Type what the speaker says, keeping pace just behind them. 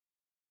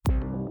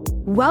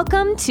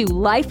Welcome to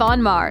Life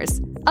on Mars,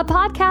 a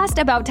podcast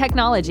about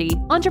technology,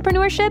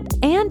 entrepreneurship,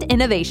 and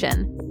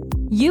innovation.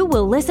 You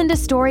will listen to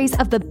stories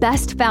of the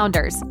best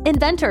founders,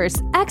 inventors,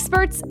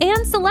 experts,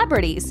 and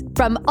celebrities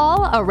from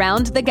all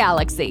around the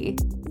galaxy.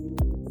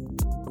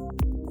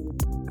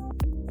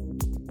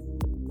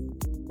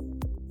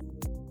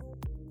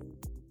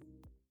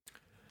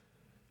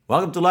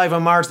 Welcome to Life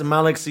on Mars. I'm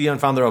Alex, CEO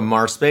and founder of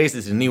Mars Space.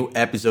 This is a new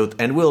episode,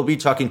 and we'll be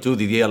talking to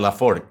Didier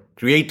Lafort,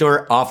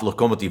 creator of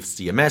Locomotive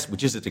CMS,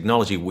 which is the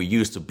technology we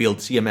use to build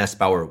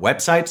CMS-powered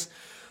websites.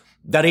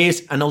 That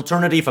is an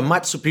alternative, a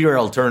much superior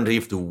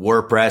alternative to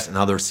WordPress and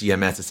other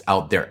CMSs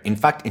out there. In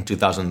fact, in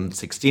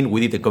 2016,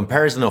 we did a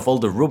comparison of all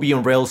the Ruby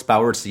on Rails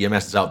powered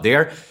CMSs out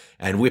there,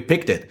 and we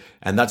picked it.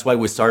 And that's why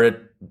we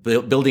started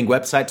building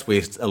websites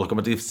with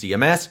Locomotive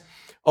CMS.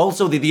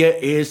 Also, Didier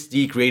is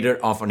the creator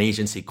of an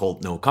agency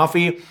called No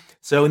Coffee.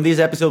 So in this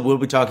episode, we'll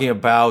be talking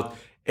about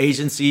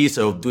agencies,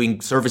 so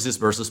doing services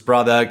versus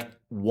product,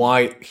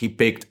 why he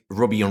picked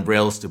Ruby on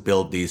Rails to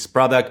build this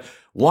product,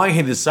 why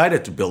he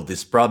decided to build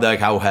this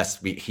product, how has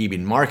he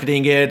been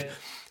marketing it,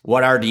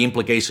 what are the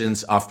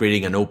implications of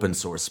creating an open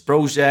source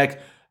project,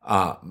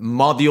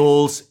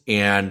 modules,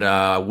 and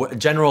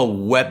general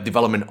web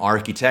development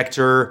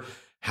architecture,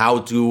 how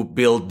to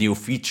build new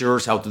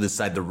features, how to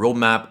decide the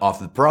roadmap of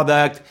the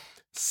product,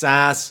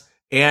 SaaS,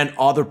 and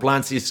other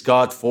plans he's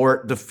got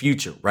for the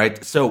future,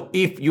 right? So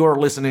if you're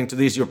listening to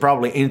this, you're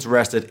probably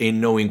interested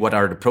in knowing what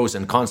are the pros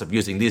and cons of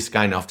using this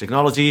kind of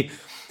technology.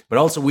 But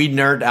also we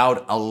nerd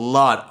out a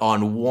lot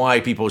on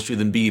why people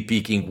shouldn't be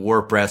picking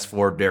WordPress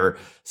for their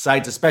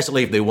sites,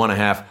 especially if they want to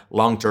have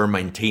long-term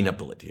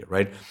maintainability,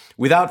 right?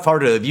 Without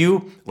further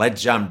ado,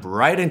 let's jump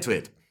right into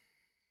it.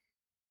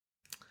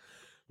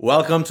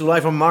 Welcome to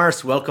Life on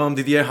Mars. Welcome,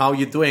 Didier. How are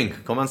you doing?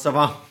 Comment ça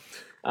va?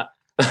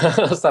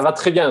 Ça va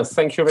très bien.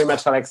 Thank you very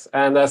much, Alex.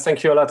 And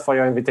thank you a lot for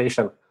your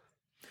invitation.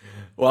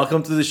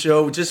 Welcome to the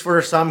show. Just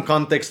for some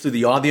context to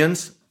the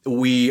audience,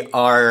 we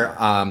are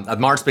at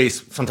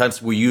MarsSpace.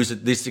 Sometimes we use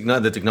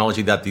the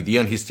technology that Didier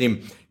and his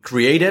team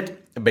created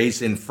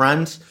based in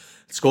France.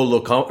 It's called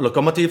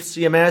Locomotive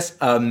CMS.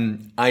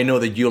 I know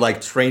that you like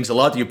trains a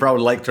lot. You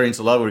probably like trains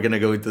a lot. We're going to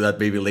go into that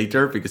maybe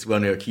later because we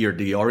want to hear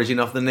the origin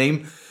of the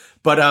name.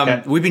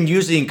 But We've been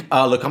using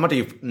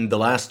Locomotive in the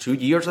last 2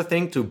 years, I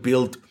think, to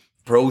build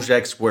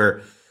projects where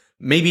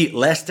maybe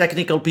less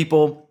technical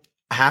people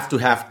have to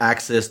have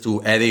access to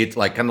edit,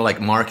 like kind of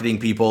like marketing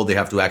people. They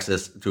have to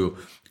access to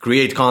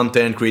create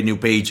content, create new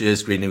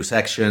pages, create new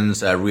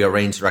sections,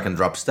 rearrange, drag and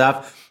drop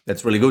stuff.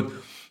 That's really good.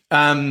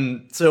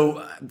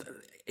 To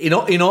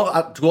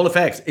all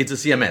effects, it's a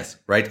CMS,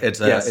 right? It's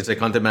a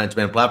content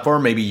management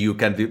platform. Maybe you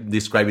can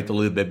describe it a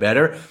little bit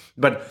better,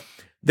 but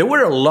there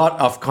were a lot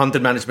of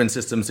content management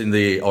systems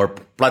or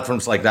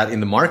platforms like that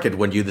in the market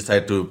when you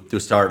decided to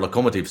start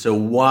Locomotive. So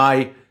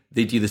why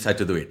did you decide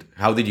to do it?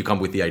 How did you come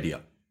with the idea?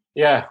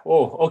 Yeah.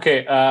 Oh,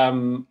 okay.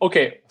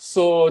 Okay.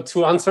 So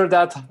to answer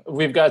that,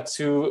 we've got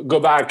to go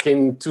back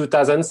in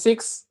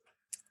 2006.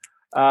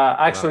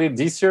 Actually, wow.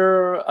 This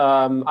year,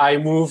 I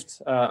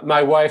moved,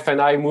 my wife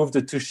and I moved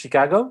to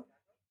Chicago,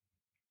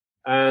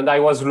 and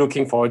I was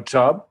looking for a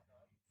job.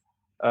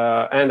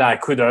 And I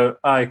could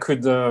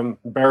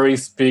barely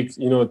speak,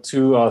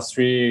 2 or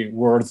 3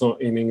 words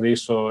in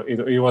English, so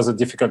it was a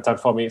difficult time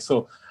for me.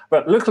 So,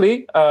 but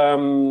luckily,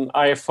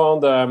 I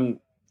found a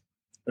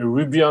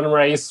Ruby on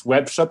Rails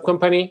web shop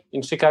company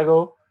in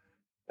Chicago,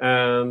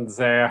 and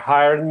they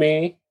hired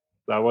me.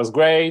 That was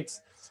great.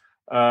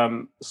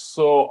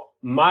 So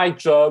my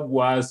job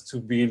was to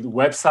build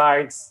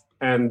websites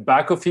and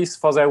back office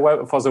for the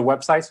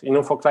websites,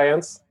 for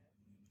clients.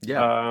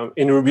 Yeah.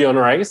 In Ruby on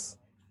Rails.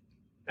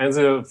 And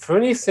the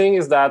funny thing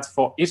is that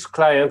for each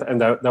client,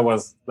 and that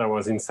was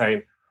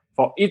insane,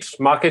 for each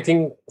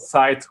marketing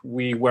site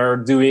we were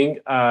doing,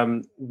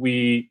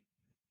 we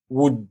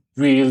would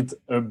build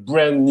a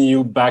brand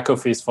new back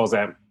office for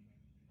them,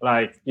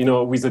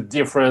 with a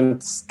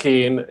different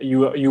skin,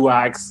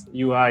 UX,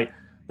 UI.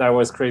 That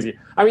was crazy.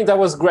 I mean, that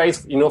was great,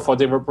 for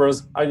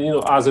developers.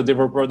 As a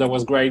developer, that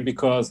was great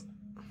because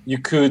you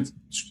could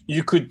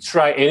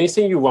try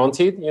anything you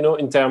wanted,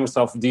 in terms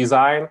of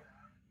design,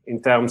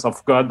 in terms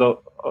of code.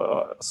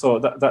 So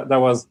that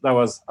was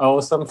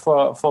awesome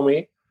for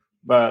me,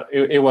 but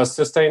it was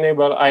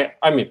sustainable. I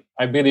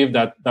believe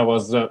that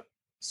was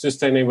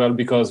sustainable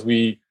because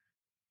we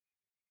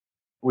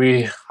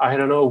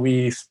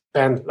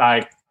spent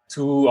like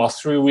 2 or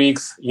 3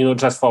 weeks,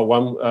 just for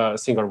one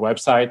single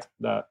website.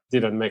 That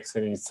didn't make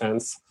any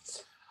sense.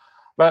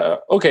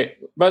 But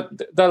but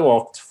that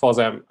worked for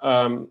them.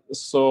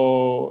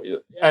 So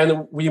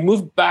and we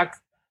moved back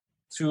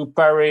to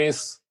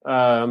Paris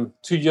 2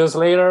 years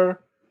later.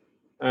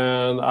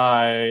 And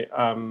I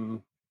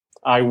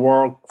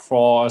worked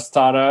for a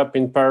startup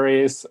in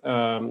Paris.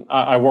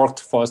 I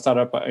worked for a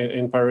startup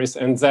in Paris,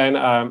 and then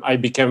I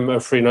became a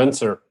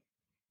freelancer.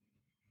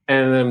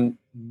 And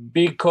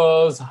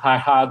because I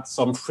had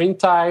some free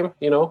time,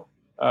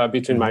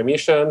 between my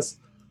missions,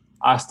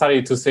 I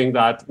started to think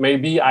that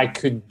maybe I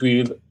could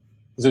build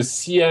the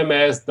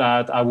CMS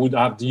that I would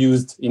have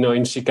used,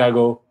 in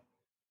Chicago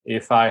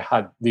if I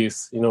had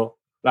this,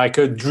 like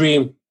a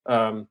dream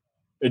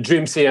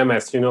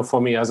CMS,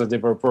 for me as a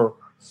developer.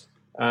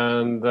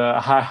 And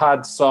I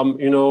had some,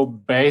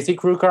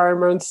 basic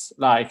requirements,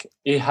 like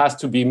it has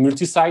to be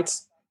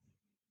multi-sites.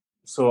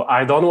 So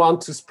I don't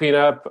want to spin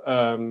up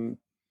a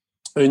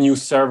new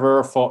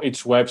server for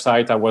each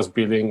website I was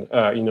building,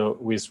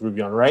 with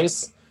Ruby on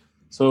Rails.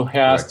 So it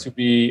has to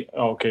be,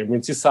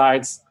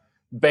 multi-sites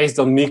based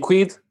on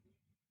Liquid,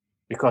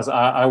 because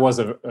I was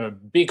a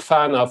big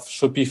fan of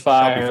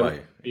Shopify.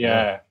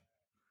 And,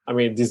 I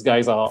mean, these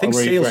guys are. I think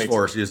really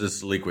Salesforce great.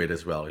 uses Liquid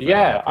as well.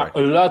 Yeah,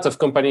 a lot of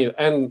companies,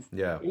 and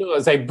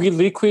they built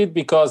Liquid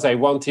because they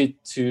wanted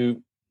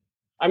to.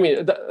 I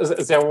mean,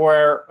 there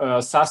were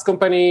SaaS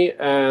company,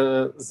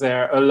 and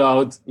they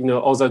allowed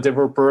other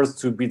developers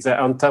to build their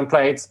own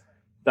templates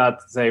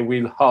that they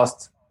will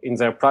host in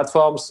their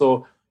platform.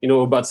 So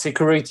about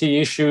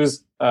security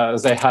issues,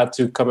 they had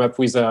to come up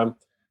with a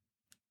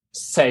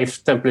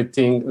safe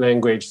templating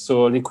language.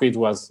 So Liquid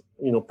was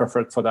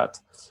perfect for that.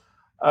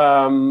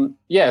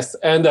 Yes,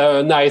 and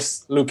a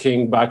nice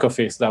looking back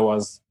office. That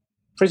was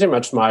pretty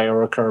much my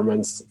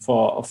requirements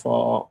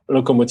for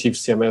Locomotive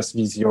CMS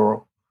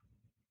v0.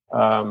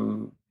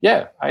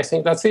 I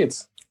think that's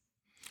it.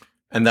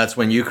 And that's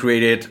when you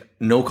created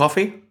No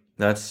Coffee?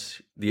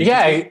 That's the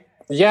entity?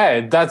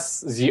 Yeah,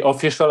 that's the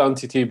official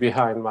entity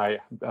behind my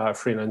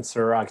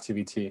freelancer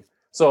activity.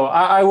 So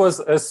I was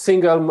a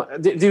single.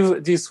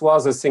 This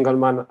was a single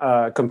man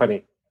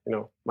company.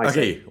 Myself.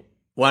 Okay.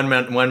 One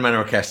man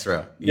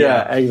orchestra.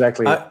 Yeah,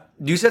 exactly.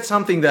 You said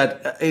something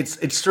that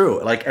it's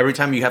true. Like every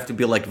time you have to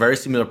build like very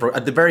similar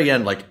at the very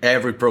end, like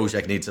every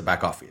project needs a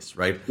back office,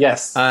 right?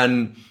 Yes.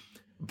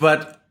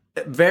 But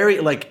very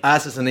like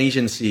us as an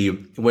agency,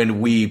 when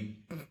we,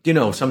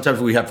 sometimes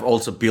we have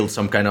also built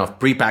some kind of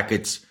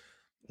prepackaged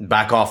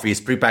back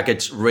office,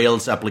 prepackaged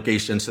Rails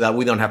application so that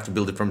we don't have to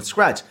build it from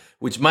scratch,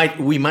 which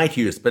we might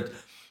use. But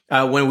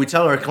when we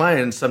tell our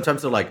clients,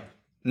 sometimes they're like,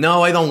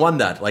 no, I don't want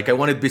that. Like I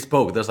want it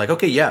bespoke. They're like,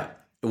 okay, yeah.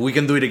 We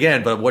can do it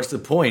again, but what's the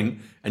point?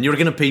 And you're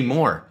going to pay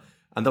more.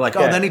 And they're like,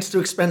 then it's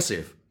too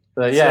expensive.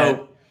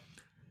 So,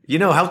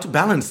 how to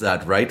balance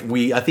that, right?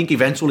 I think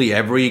eventually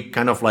every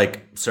kind of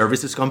like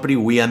services company,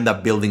 we end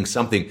up building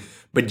something.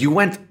 But you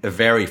went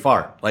very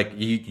far. Like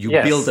you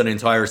built an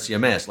entire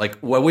CMS. Like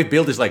what we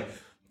built is like,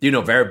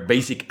 very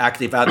basic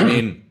active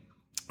admin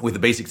with the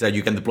basics that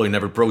you can deploy in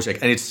every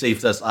project. And it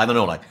saves us, I don't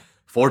know, like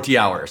 40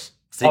 hours,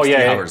 60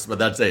 hours, but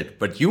that's it.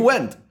 But you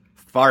went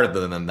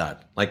farther than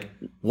that. Like,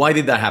 why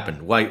did that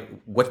happen?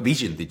 What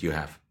vision did you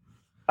have?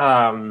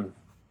 That's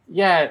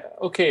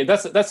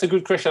a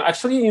good question.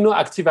 Actually,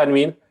 Active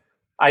Admin,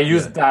 I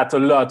use that a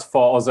lot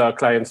for other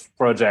clients'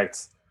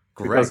 projects.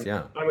 Correct.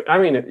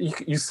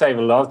 Because, you save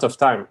a lot of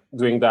time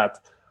doing that.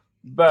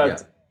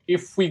 But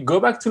if we go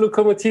back to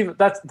Locomotive,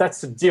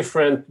 that's a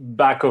different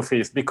back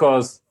office,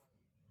 because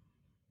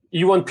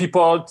you want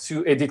people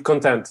to edit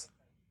content,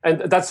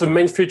 and that's the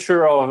main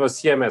feature of a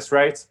CMS,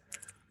 right?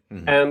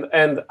 Mm-hmm.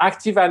 And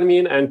Active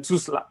Admin and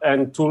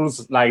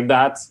tools like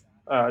that,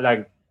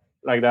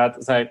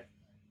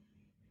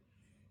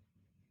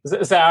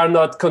 they are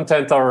not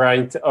content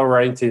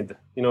oriented.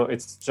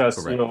 It's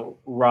just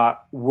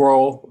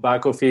raw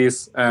back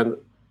office, and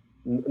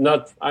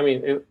not.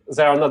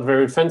 They are not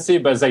very fancy,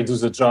 but they do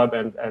the job,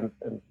 and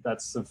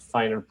that's the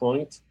final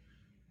point.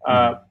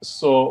 For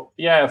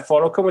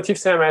Locomotive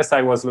CMS,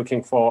 I was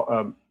looking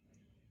for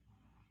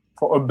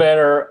a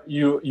better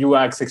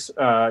UX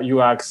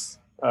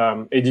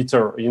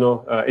editor,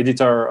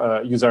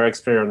 editor user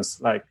experience,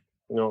 like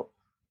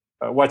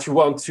what you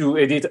want to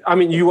edit.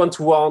 You want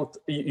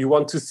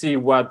to see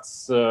what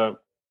the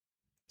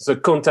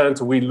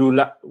content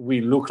will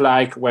look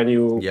like when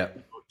you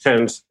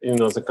change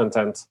the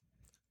content.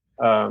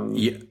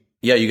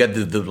 You get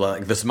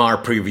the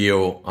smart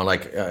preview on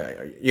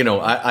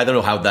I don't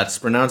know how that's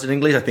pronounced in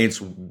English. I think it's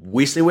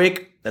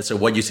WYSIWYG. That's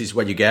what you see is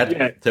what you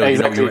get. So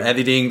exactly. You're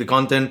editing the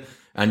content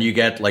and you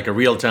get like a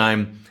real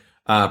time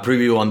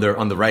preview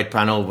on the right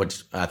panel,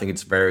 which I think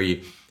it's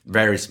very,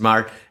 very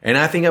smart. And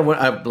I think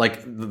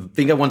the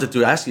thing I wanted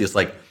to ask you is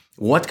like,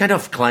 what kind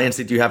of clients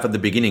did you have at the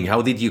beginning?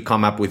 How did you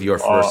come up with your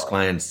first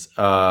clients?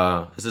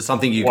 Is it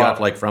something you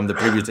got like from the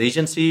previous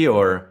agency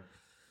or?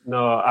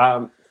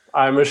 No,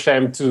 I'm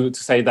ashamed to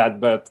say that,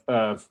 but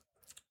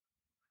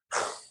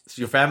it's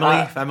your family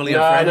and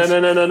friends?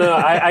 No.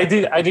 I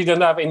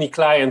didn't have any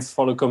clients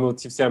for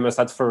Locomotive CMS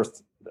at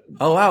first.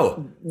 Oh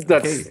wow,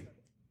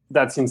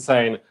 that's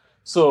insane.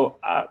 So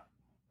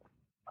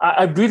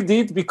I built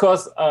it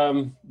because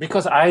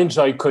I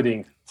enjoy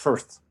coding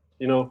first.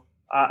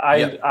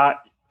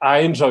 I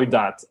enjoyed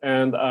that,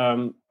 and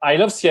I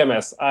love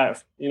CMS.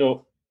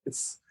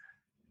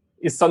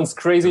 It sounds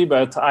crazy,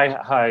 but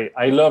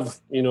I love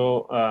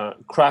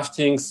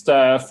crafting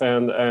stuff,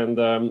 and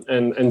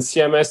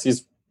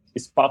CMS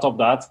is part of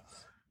that.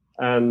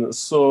 And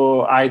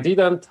so I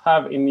didn't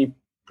have any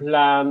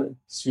plan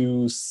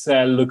to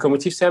sell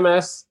Locomotive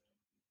CMS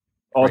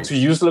or to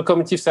use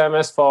Locomotive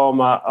CMS for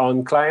my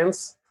own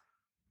clients.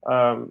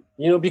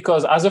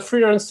 Because as a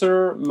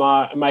freelancer,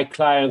 my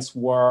clients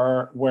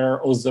were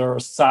other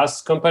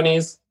SaaS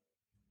companies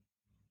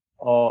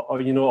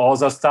or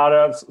other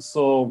startups.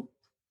 So,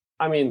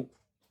 I mean,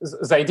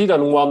 they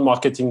didn't want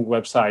marketing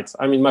websites.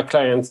 I mean, my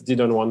clients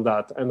didn't want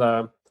that, and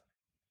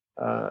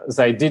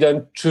they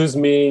didn't choose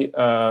me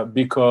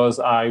because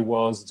I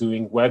was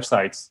doing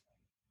websites.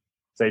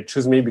 They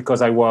chose me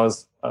because I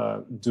was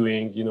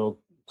doing,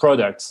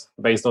 products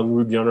based on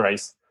Ruby on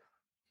Rails.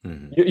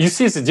 Mm-hmm. You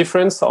see the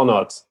difference or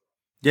not?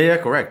 Yeah,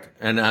 correct.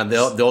 And they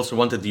also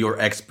wanted your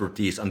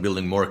expertise on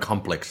building more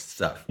complex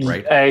stuff,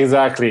 right?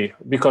 Exactly,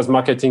 because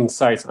marketing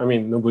sites, I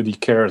mean, nobody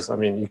cares. I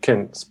mean, you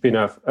can spin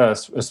up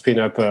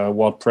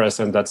WordPress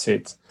and that's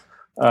it.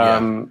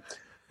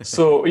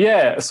 So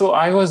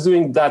I was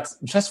doing that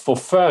just for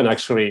fun,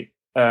 actually,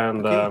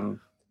 and okay.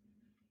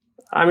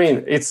 I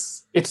mean,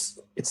 it's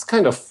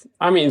kind of,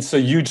 I mean, it's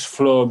a huge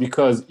flow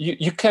because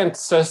you can't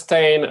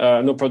sustain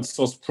an open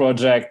source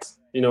project,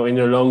 in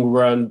the long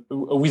run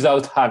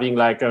without having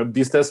like a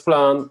business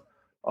plan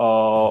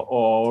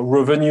or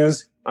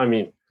revenues. I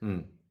mean,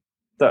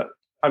 that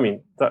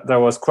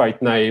was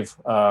quite naive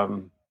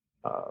from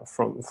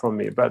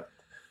me. But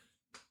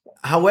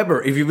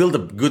however, if you build a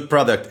good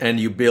product and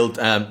you build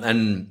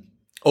an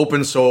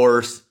open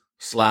source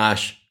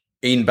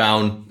 /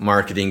 inbound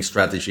marketing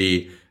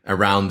strategy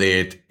around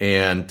it,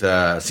 and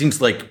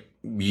seems like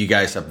you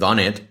guys have done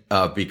it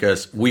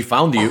because we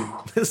found you.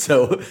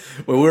 So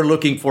we were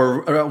looking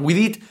for, we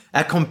did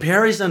a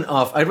comparison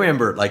of, I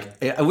remember like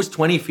it was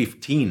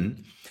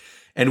 2015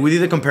 and we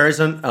did a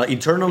comparison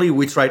internally.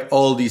 We tried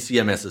all these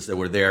CMSs that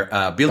were there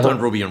built on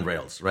Ruby on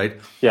Rails, right?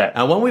 Yeah.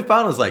 And what we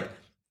found was like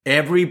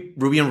every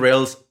Ruby on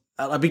Rails,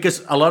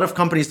 because a lot of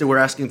companies that were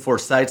asking for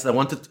sites that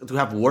wanted to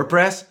have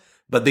WordPress,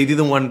 but they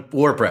didn't want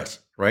WordPress,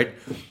 right?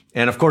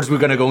 And of course, we're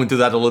going to go into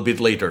that a little bit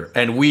later.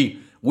 And we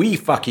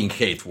fucking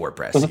hate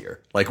WordPress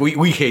here. Like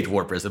we hate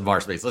WordPress at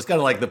Marspace. That's kind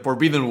of like the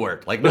forbidden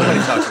word. Like nobody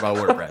talks about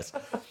WordPress.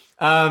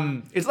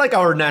 It's like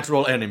our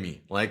natural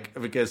enemy. Like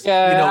because you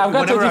got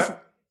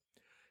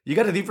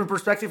a different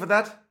perspective of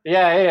that.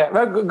 Yeah.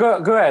 Well,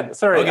 go ahead.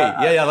 Sorry.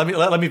 Okay.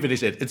 Let me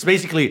finish it. It's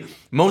basically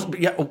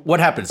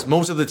what happens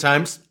most of the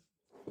times.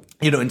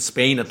 In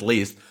Spain at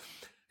least,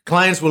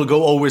 clients will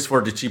go always for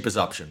the cheapest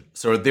option.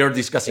 So they're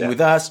discussing with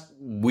us.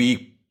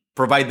 We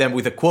provide them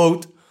with a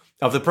quote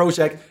of the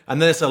project, and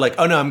then they're like,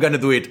 "Oh no, I'm going to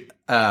do it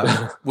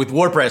with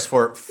WordPress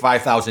for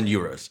 5,000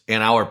 euros,"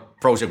 and our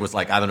project was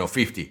like, I don't know,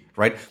 50,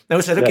 right? Then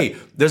we said, okay,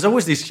 there's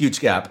always this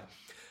huge gap.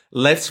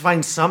 Let's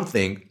find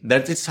something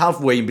that is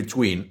halfway in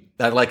between,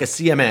 that like a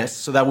CMS,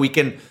 so that we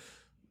can,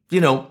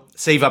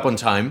 save up on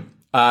time.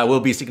 Will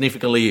be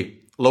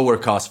significantly lower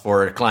cost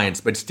for clients,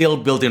 but still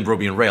built in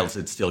Ruby on Rails.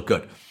 It's still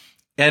good.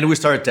 And we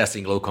started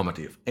testing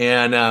Locomotive,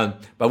 and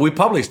but we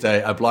published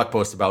a blog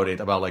post about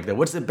it, about like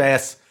what's the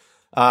best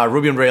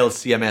Ruby on Rails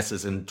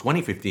CMSs in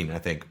 2015, I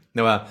think.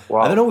 Now, I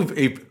don't know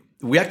if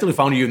we actually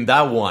found you in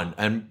that one,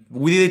 and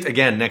we did it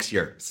again next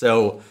year.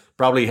 So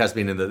probably has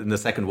been in the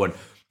second one.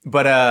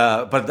 But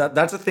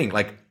that's the thing.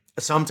 Like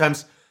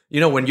sometimes,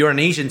 when you're an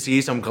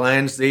agency, some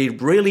clients, they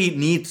really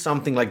need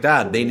something like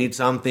that. They need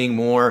something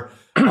more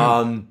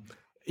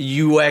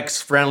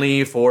UX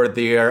friendly for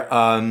their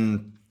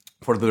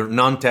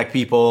non-tech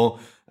people.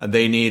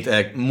 They need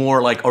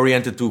more like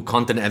oriented to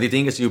content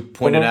editing, as you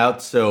pointed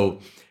out. So.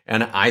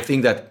 And I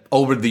think that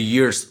over the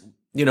years,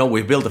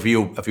 we've built a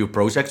few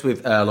projects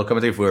with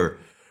Locomotive. We're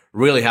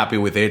really happy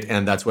with it,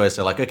 and that's why I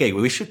said, like, okay,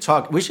 we should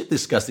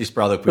discuss this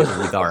product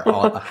with our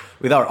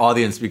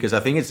audience, because I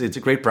think it's a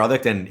great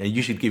product, and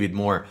you should give it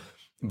more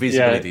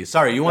visibility. Yeah,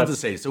 sorry, you want to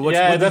say? So what do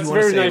you want to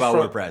say about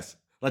WordPress?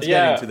 Let's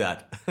get into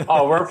that.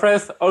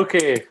 WordPress.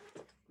 Okay,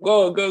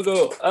 go.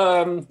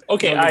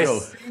 Okay, I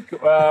think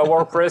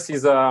WordPress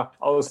is an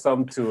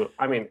awesome tool.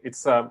 I mean,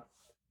 it's.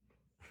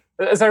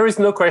 There is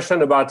no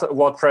question about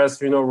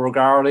WordPress,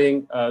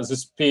 regarding the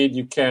speed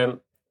you can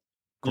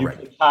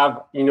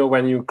have,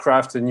 when you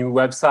craft a new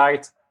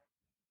website.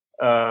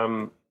 I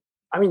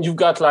mean, you've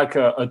got like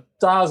a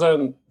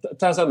thousand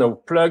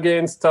of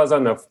plugins,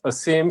 thousand of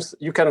themes.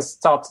 You can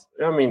start.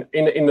 I mean,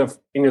 in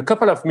a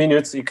couple of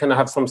minutes, you can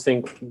have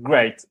something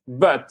great.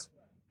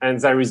 And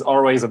there is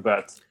always a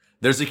but.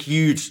 There's a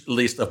huge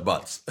list of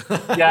buts.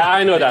 Yeah,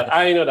 I know that.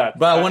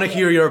 But I want to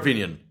hear your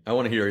opinion.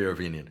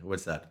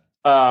 What's that?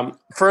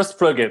 First,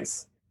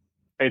 plugins.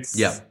 It's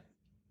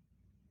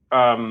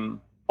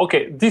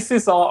okay. This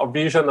is our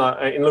vision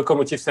in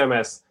Locomotive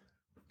CMS.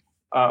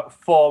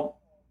 For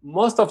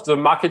most of the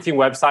marketing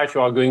websites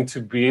you are going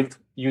to build,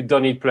 you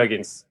don't need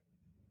plugins.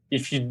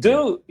 If you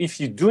do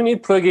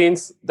need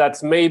plugins,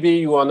 that's maybe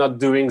you are not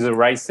doing the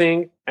right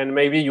thing, and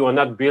maybe you are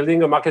not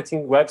building a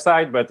marketing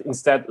website, but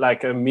instead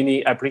like a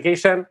mini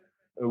application,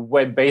 a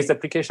web-based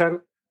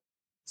application.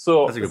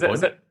 So that's a good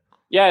point.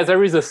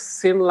 There is a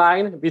thin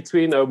line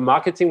between a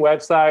marketing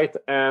website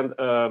and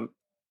a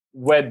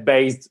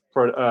web-based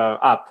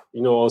app,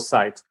 or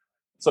site.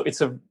 So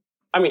it's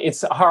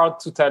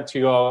hard to tell to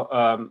your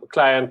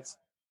client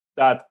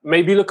that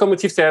maybe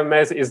Locomotive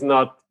CMS is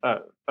not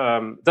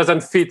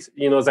doesn't fit,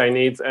 their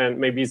needs, and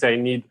maybe they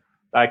need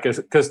like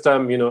a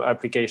custom,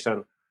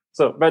 application.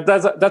 So, but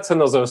that's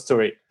another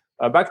story.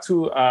 Back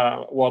to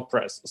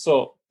WordPress.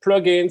 So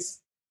plugins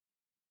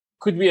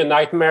could be a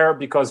nightmare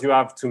because you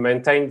have to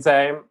maintain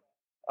them.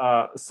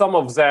 Some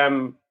of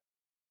them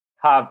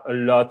have a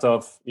lot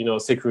of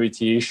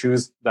security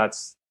issues.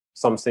 That's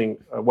something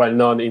well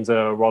known in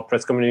the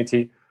WordPress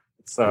community.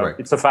 It's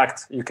a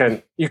fact. You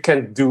can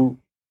do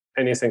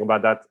anything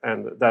about that,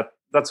 and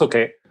that's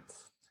okay.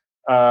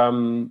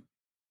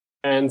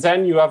 And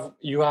then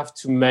you have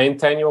to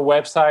maintain your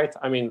website.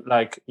 I mean,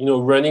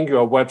 running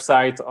your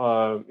website,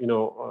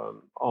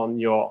 on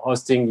your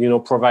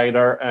hosting,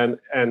 provider.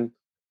 And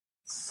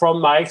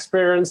from my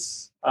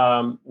experience,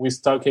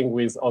 with talking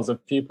with other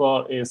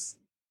people, is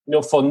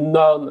for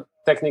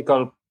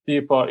non-technical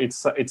people,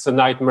 it's a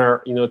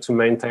nightmare, to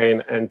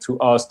maintain and to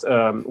host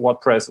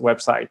WordPress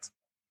website.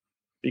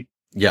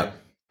 Yeah.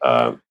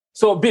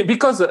 So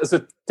because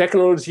the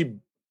technology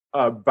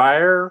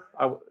barrier,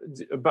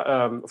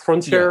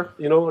 frontier,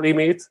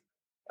 limit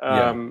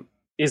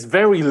is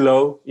very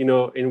low, in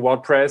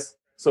WordPress.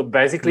 So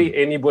basically,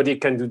 anybody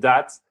can do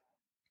that.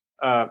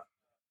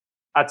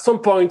 At some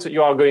point,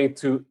 you are going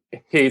to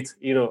hit,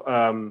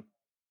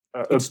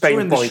 it's true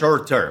in the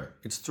short term.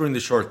 It's true in the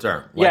short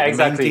term. Yeah,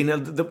 exactly.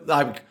 I'm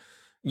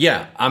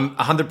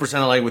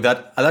 100% aligned with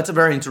that. That's a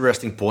very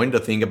interesting point to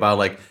think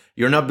about.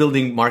 You're not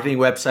building marketing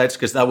websites,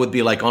 because that would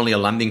be only a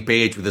landing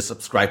page with a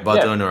subscribe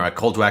button or a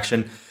call to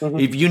action. Mm-hmm.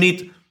 If you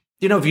need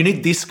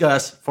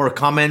Discuss for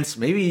comments,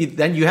 maybe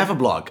then you have a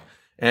blog.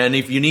 And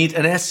if you need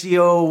an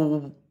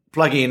SEO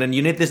plugin and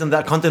you need this and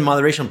that content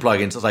moderation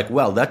plugins, it's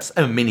that's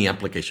a mini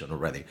application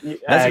already.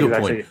 That's a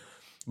good point.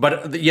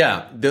 But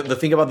the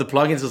thing about the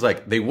plugins is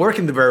they work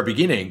in the very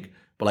beginning,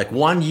 but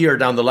 1 year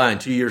down the line,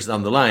 2 years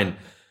down the line,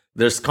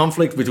 there's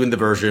conflict between the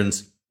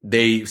versions.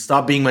 They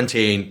stop being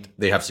maintained.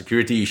 They have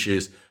security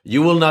issues.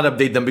 You will not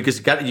update them because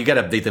you got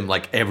to update them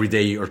every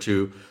day or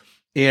two.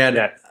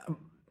 And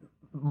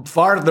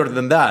farther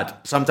than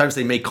that, sometimes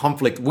they may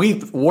conflict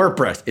with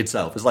WordPress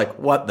itself. It's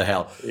what the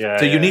hell?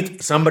 You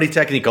need somebody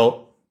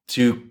technical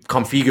to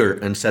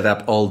configure and set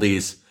up all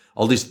this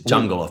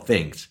jungle of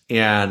things.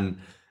 And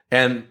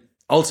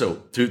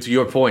also to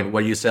your point,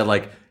 where you said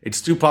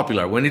it's too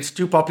popular. When it's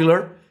too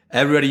popular,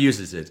 everybody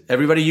uses it.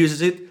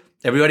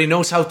 Everybody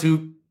knows how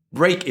to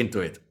break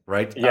into it,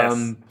 right?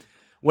 Yes.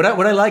 What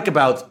I like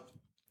about,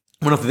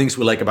 one of the things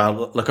we like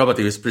about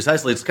Locomotive is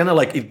precisely, it's kind of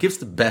it gives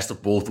the best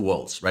of both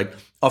worlds, right?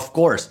 Of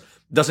course,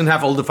 doesn't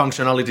have all the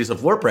functionalities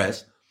of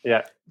WordPress.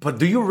 Yeah. But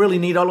do you really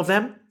need all of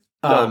them?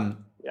 No.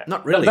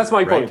 Not really. That's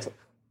my point.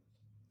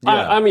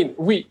 Yeah.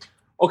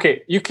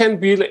 You can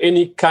build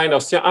any kind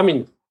of,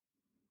 I'm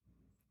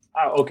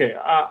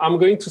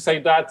going to say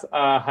that,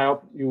 I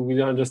hope you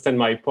will understand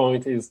my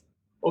point is,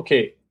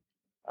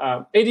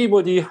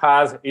 anybody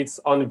has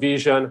its own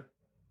vision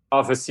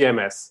of a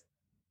CMS.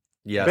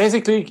 Yes.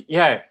 Basically,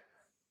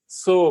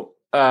 So,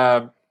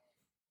 I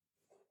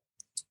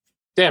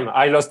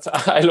lost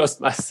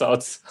my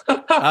thoughts.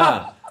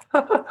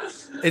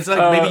 It's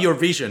maybe your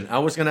vision. I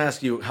was going to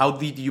ask you, how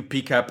did you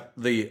select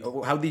the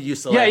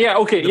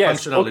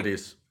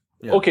functionalities?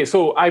 Yeah. Okay,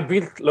 so I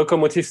built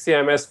Locomotive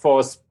CMS for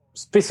a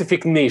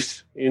specific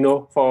niche,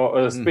 for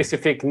a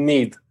specific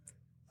need.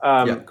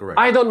 Correct.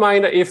 I don't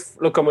mind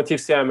if Locomotive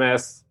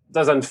CMS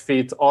doesn't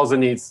fit all the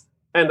needs.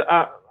 And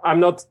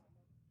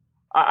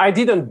I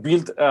didn't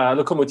build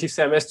Locomotive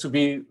CMS to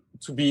be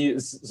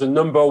the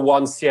number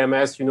one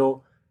CMS,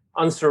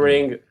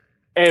 answering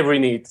every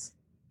need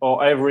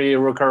or every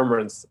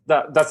requirements.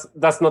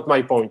 That's not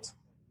my point.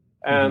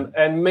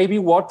 And maybe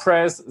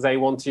WordPress, they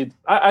wanted,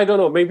 I don't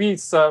know, maybe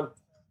it's they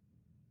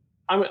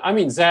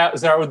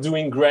are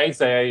doing great.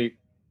 They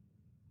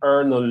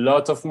earn a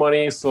lot of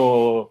money,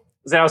 so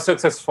they are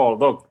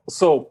successful.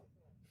 So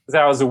they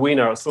are the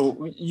winner.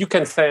 So you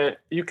can say,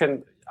 You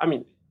but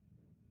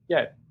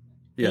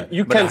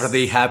can. Are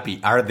they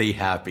happy? Are they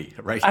happy?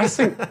 Right? I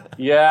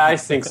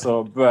think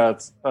so.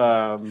 But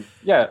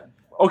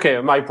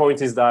my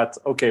point is that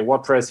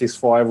WordPress is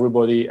for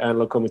everybody, and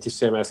Locomotive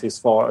CMS is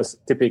for a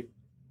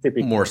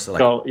typical more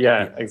select.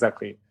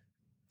 Exactly.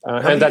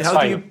 And that's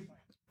fine.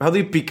 How do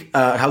you pick?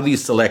 How do you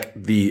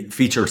select the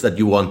features that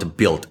you want to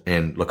build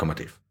in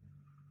Locomotive?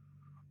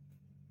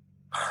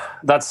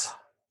 That's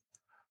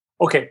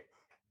okay.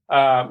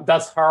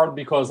 That's hard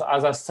because,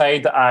 as I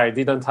said, I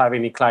didn't have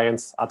any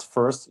clients at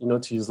first,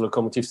 to use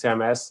Locomotive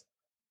CMS.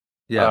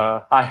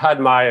 Yeah. I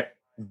had my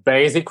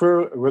basic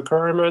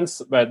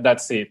requirements, but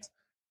that's it.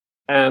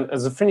 And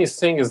the funny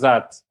thing is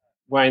that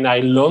when I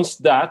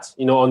launched that,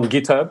 on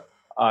GitHub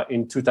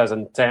in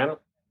 2010,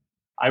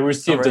 I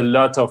received a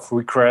lot of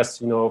requests,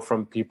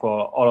 from people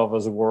all over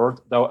the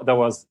world. That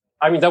was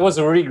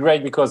really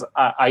great because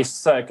I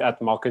suck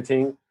at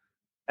marketing.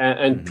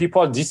 And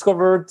people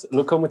discovered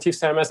Locomotive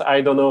CMS. I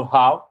don't know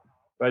how,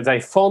 but I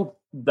found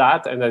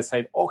that and I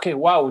said, okay,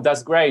 wow,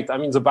 that's great.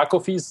 The back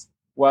office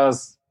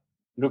was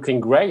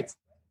looking great.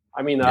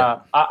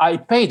 I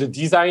paid a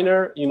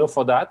designer,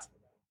 for that.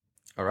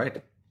 All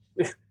right.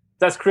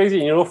 That's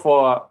crazy,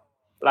 for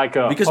like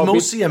a because hobby.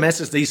 most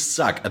CMSs, they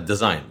suck at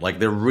design. Like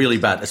they're really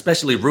bad,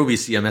 especially Ruby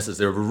CMSs.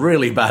 They're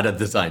really bad at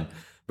design.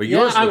 But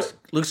yours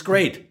looks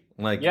great.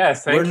 Like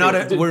we're not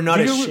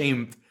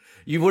ashamed.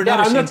 You were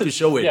not ashamed to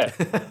show it.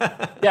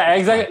 Yeah,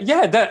 exactly.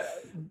 Yeah,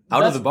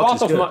 out of the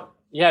box is good.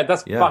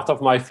 That's part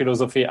of my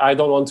philosophy. I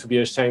don't want to be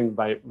ashamed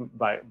by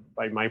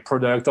my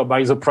product or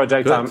by the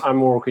project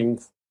I'm working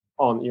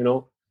on. You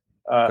know,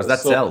 because that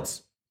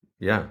sells.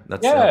 Yeah,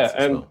 that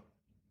sells.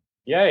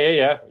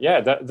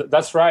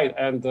 That's right.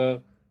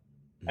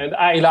 And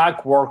I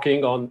like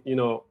working on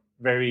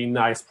very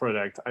nice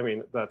product. I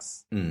mean,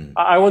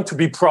 I want to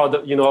be proud,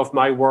 of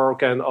my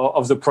work and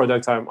of the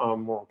product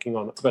I'm working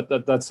on. But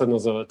that's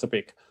another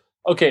topic.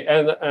 Okay,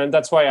 and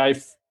that's why I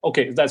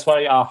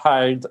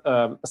hired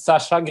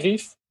Sacha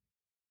Grief.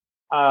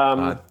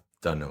 I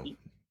don't know.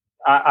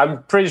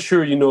 I'm pretty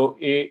sure you know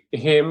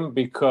him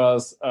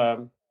because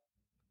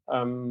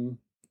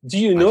do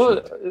you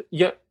know?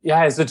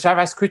 It's the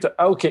JavaScript.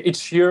 Okay,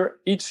 each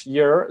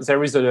year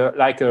there is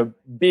a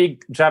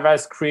big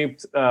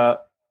JavaScript.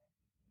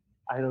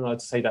 I don't know how to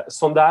say that.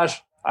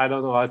 Sondage. I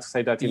don't know how to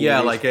say that in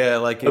English. A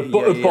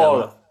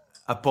poll.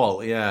 A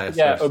poll.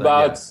 Yeah.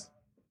 About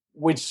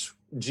which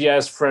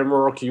JS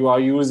framework you are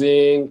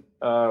using,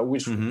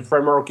 which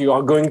framework you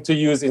are going to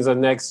use in the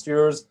next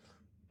years,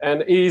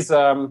 and he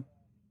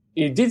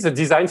did the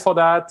design for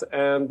that,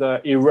 and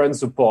he runs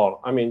the poll.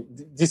 I mean,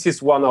 this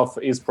is one of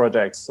his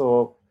projects,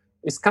 so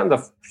it's kind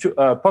of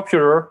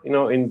popular,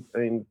 in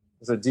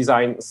the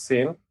design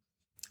scene.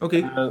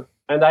 Okay.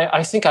 And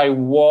I think I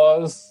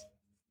was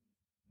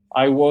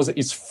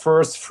his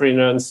first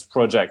freelance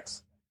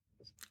project.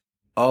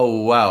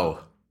 Oh wow!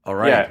 All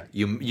right,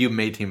 yeah. You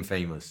made him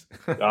famous.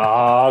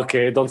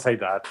 Okay, don't say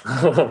that.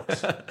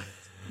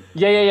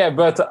 Yeah.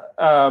 But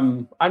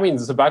I mean,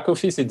 the back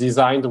office he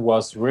designed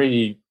was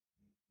really,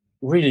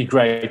 really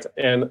great,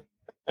 and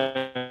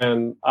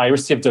I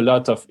received a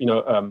lot of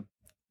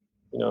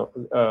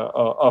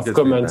of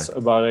comments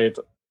about it.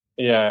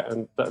 Yeah,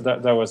 and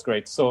that was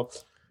great. So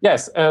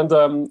yes, and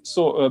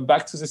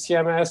back to the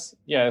CMS.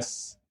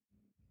 Yes.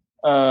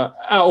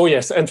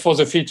 And for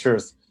the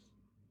features,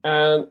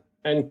 and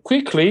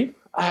quickly,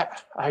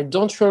 I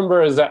don't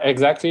remember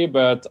exactly,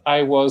 but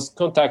I was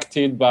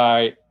contacted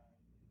by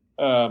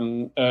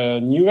a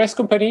US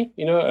company,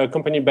 a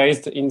company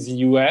based in the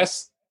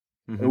US,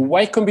 a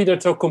Y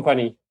Combinator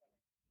company.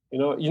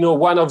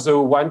 One of the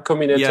Y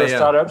Combinator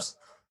startups.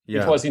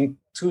 Yeah. It was in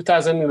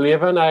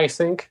 2011, I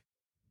think.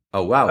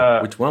 Oh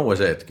wow! Which one was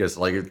it? Because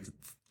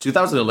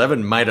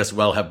 2011 might as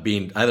well have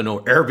been, I don't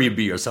know,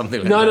 Airbnb or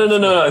something like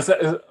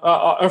that.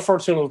 No.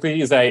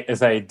 Unfortunately,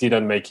 they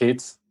didn't make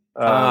it.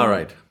 All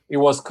right. It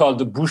was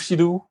called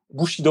Bushido.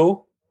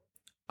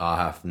 I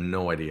have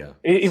no idea.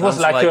 It was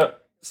like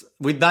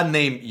with that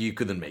name, you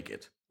couldn't make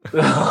it.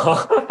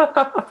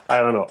 I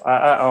don't know.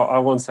 I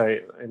won't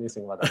say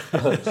anything about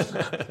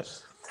that.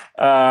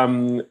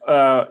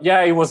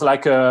 It was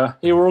like a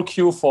hero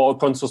queue for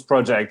open source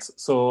projects.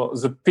 So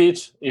the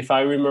pitch, if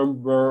I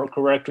remember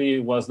correctly,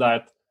 was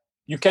that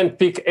you can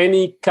pick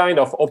any kind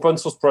of open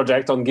source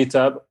project on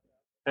GitHub,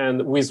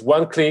 and with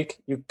one click,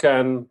 you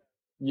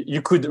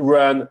could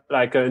run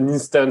like an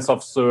instance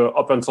of the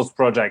open source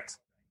project.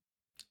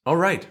 All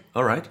right.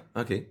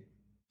 Okay.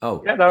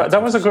 Oh, yeah,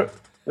 that was a good.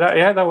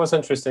 That was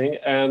interesting.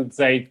 And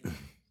they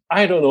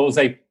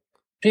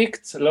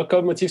picked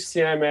Locomotive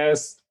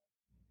CMS,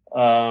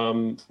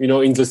 in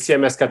the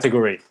CMS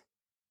category.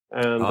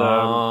 And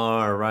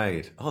all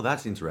right. Oh,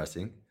 that's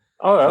interesting.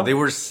 Oh, yeah. So they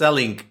were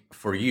selling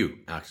for you,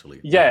 actually.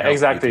 Yeah,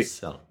 exactly.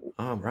 Sell.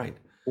 Oh, right.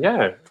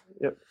 Yeah.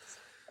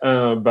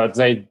 But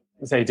they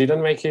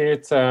didn't make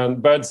it,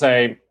 but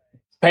they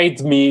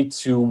paid me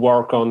to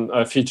work on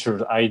a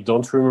feature. I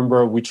don't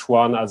remember which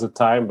one at the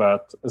time,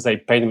 but they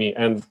paid me,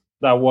 and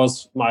that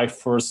was my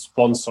first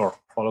sponsor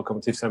for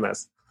Locomotive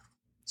CMS.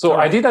 So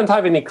I didn't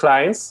have any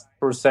clients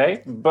per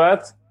se,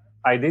 but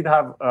I did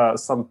have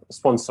some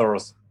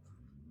sponsors.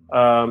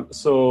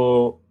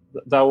 So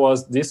that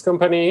was this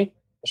company,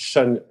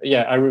 Sean.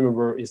 Yeah, I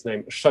remember his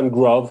name, Sean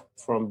Grove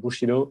from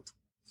Bushido.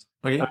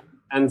 Okay.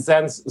 And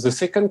then the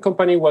second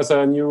company was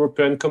an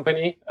European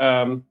company,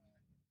 a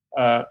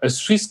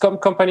Swisscom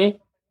company,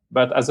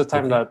 but at the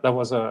time that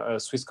was a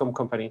Swisscom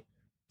company.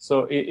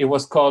 So it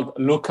was called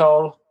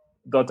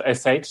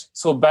local.sh.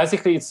 So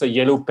basically it's a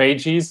Yellow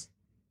Pages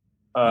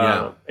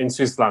in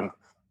Switzerland.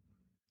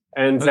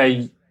 And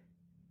they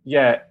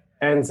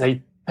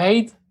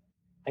paid,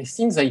 I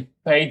think they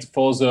paid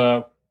for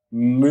the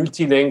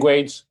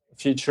multi-language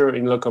feature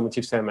in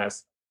Locomotive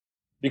CMS.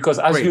 Because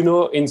as you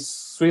know, in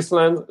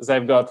Switzerland,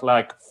 they've got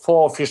like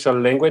 4 official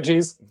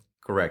languages.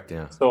 Correct,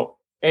 yeah. So,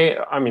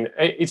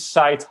 each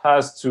site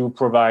has to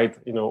provide,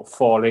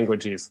 4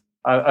 languages,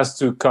 has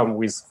to come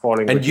with 4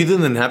 languages. And you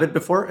didn't have it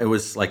before? It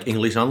was like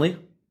English only?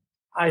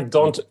 I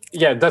don't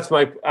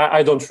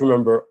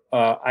remember.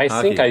 I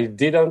think I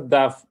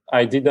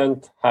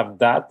didn't have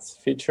that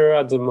feature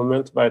at the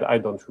moment, but I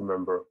don't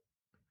remember.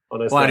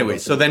 Honestly, well, anyway,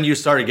 so then you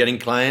started getting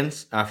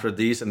clients after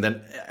these, and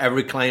then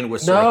every client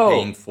was sort of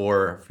paying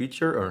for a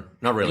feature, or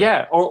not really?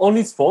 Yeah,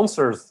 only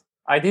sponsors.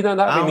 I didn't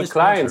have any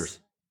clients.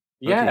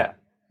 Yeah,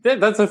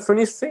 that's the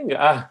funniest thing.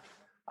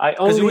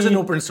 Because it was an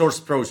open source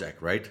project,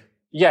 right?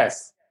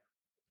 Yes.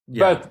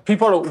 Yeah. But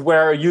people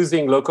were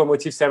using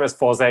Locomotive CMS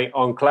for their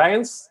own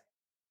clients.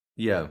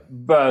 Yeah.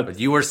 But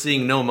you were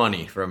seeing no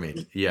money from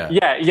it. Yeah.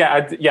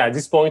 At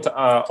this point,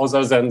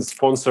 other than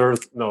sponsors,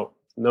 no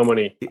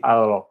money at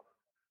all.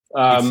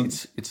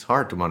 It's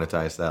hard to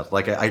monetize that.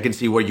 Like I can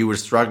see where you were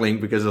struggling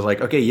because it's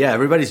like, okay, yeah,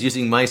 everybody's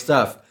using my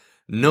stuff.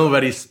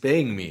 Nobody's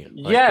paying me.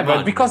 Like,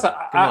 but because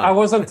I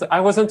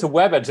wasn't a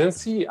web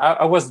agency.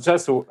 I was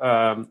just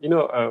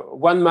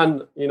one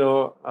man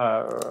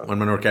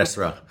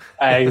orchestra.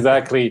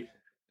 Exactly.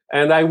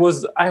 And I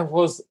was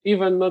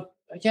even not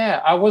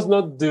I was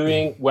not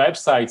doing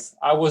websites.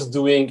 I was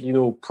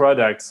doing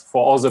products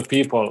for other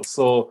people.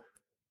 So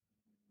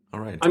all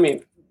right. I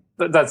mean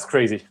that's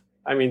crazy.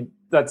 I mean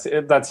that's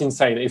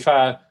insane. If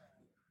I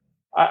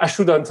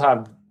shouldn't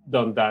have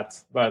done that,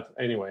 but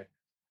anyway.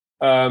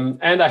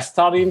 And I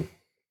started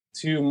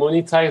to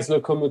monetize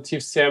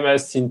Locomotive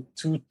CMS in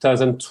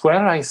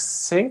 2012, I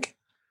think.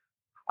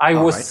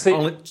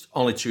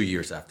 Only 2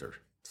 years after.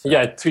 So.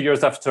 Yeah, 2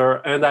 years after.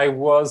 And I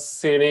was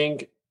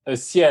selling a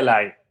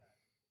CLI.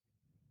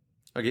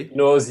 Okay.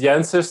 The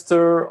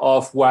ancestor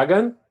of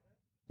Wagon.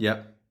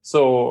 Yeah.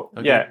 So,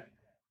 yeah.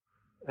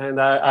 And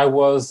I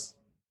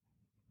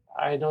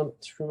don't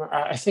remember.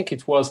 I think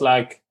it was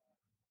like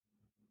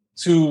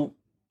 $20,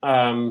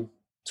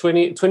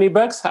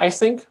 I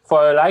think,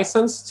 for a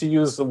license to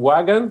use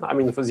Wagon. I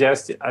mean, as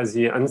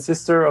the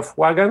ancestor of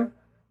Wagon.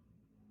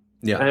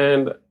 Yeah.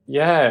 And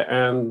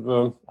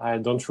I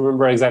don't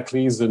remember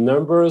exactly the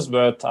numbers,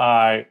 but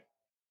I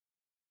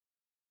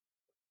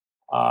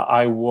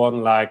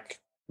won like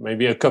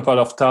maybe a couple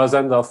of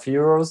thousand of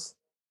euros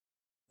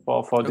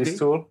for this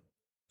tool.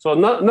 So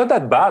not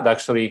that bad,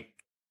 actually.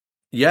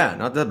 Yeah,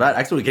 not that bad.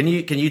 Actually, can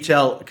you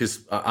tell,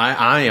 because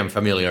I am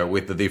familiar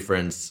with the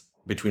difference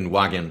between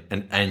Wagon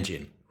and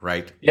Engine,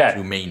 right? Yeah.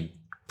 Two main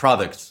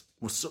products,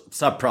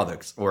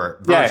 sub-products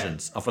or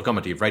versions of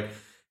Locomotive, right?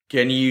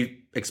 Can you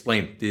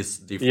explain this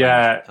difference?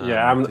 Yeah.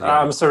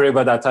 I'm sorry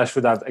about that. I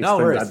should have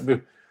explained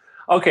that.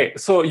 Okay,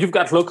 so you've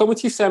got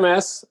Locomotive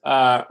CMS,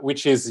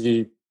 which is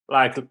the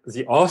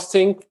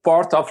hosting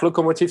part of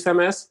Locomotive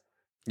CMS.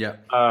 Yeah.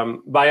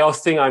 By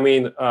hosting, I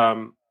mean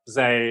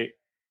they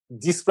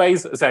display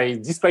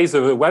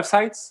the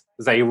websites.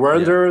 They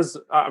renders.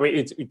 I mean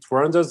it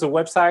renders the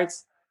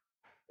websites.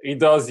 It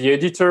does the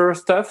editor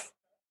stuff,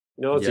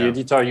 the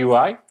editor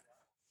UI.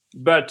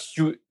 But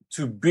to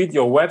build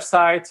your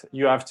website,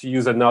 you have to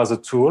use another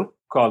tool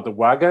called the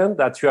Wagon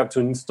that you have to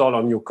install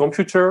on your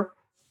computer.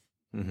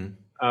 Mm-hmm.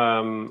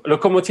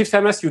 Locomotive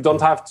CMS, you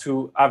don't have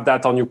to have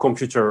that on your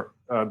computer.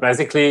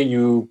 Basically,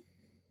 you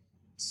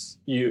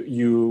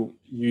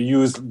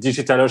use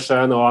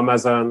DigitalOcean or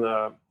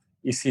Amazon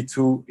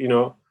EC2,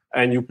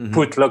 and you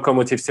put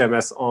Locomotive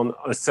CMS on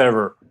a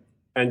server,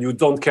 and you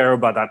don't care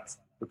about that.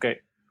 Okay.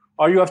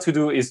 All you have to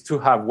do is to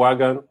have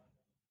Wagon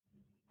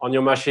on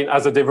your machine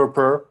as a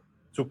developer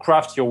to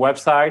craft your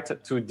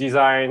website, to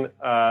design,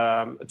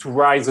 to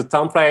write the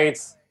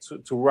templates,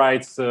 to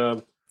write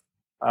the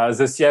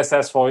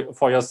CSS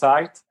for your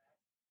site.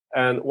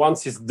 And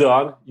once it's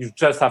done, you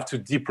just have to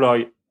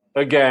deploy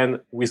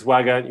again with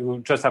Wagon. You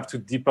just have to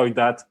deploy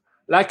that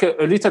like a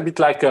little bit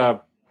like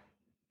a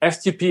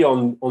FTP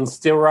on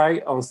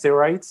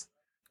steroids,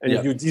 and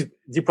you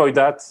deploy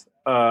that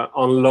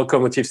on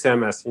Locomotive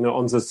CMS,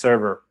 on the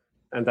server.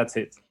 And that's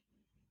it.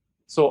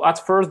 So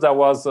at first there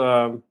was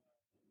a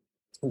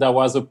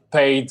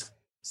paid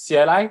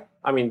CLI.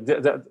 I mean,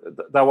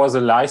 there was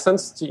a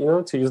license to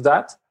use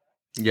that.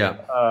 Yeah.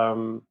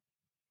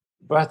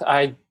 But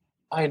I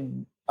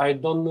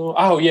don't know.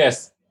 Oh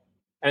yes.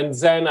 And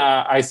then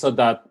I saw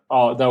that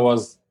that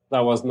was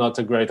not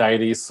a great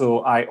idea.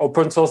 So I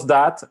open sourced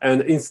that,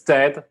 and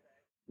instead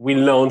we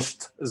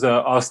launched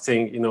the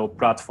hosting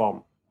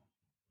platform.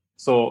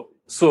 So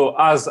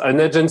as an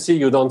agency,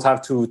 you don't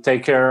have to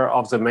take care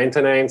of the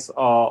maintenance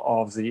or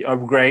of the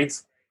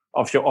upgrades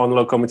of your own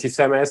Locomotive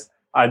CMS.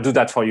 I do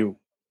that for you.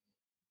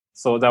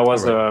 So that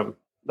was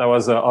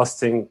a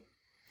hosting.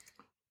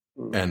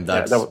 And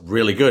that's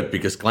really good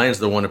because clients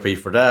don't want to pay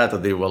for that. Or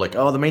they were like,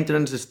 oh, the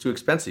maintenance is too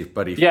expensive.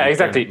 But if you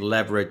can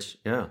leverage,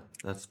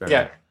 that's very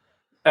nice.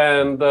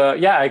 And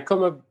I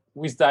come up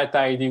with that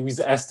idea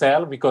with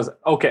Estelle because,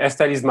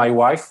 Estelle is my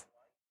wife.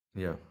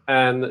 Yeah.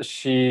 And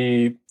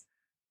she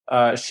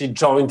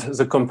joined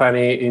the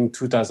company in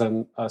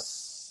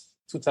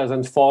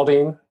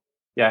 2014.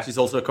 Yeah. She's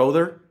also a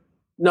coder?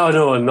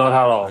 No, not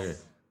at all.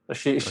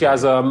 Okay. She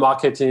has a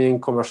marketing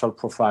commercial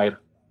profile.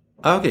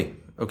 Okay.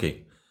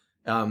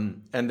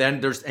 And then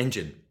there's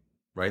Engine,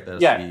 right? That's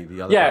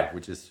the other part,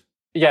 which is...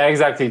 Yeah,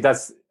 exactly.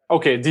 That's...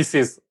 Okay, this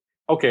is...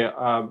 Okay,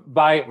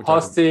 by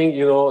hosting,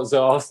 the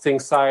hosting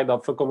side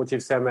of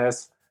Locomotive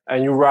CMS,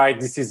 and you're right,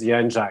 this is the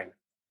engine.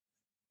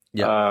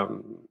 Yeah.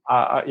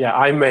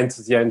 I meant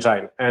the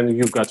engine, and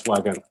you got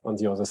Wagon on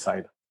the other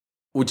side.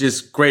 Which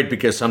is great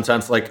because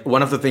sometimes,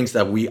 one of the things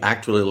that we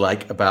actually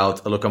like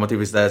about a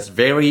Locomotive is that it's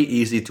very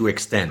easy to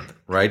extend,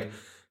 right?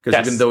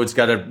 Because even though it's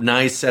got a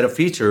nice set of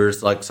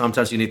features, like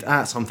sometimes you need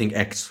something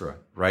extra,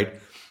 right?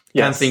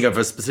 Can't think of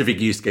a specific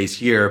use case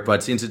here,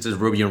 but since it's a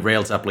Ruby on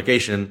Rails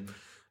application,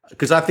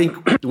 because I think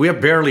we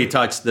have barely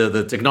touched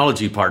the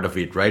technology part of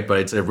it, right? But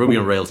it's a Ruby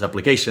on Rails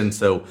application,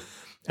 so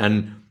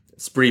and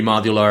it's pretty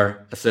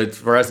modular. So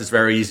for us, it's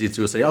very easy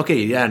to say,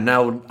 okay, yeah,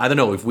 now I don't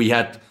know if we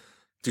had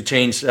to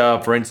change,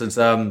 for instance,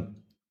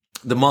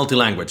 the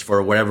multi-language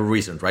for whatever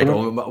reason, right?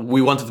 Or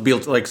we wanted to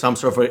build like some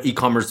sort of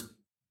e-commerce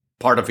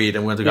part of it,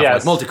 and we want to have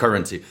like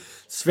multi-currency.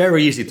 It's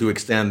very easy to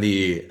extend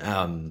the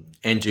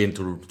engine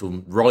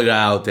to roll it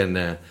out and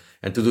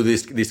to do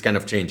these kind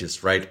of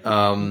changes, right?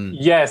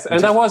 Yes,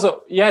 and that was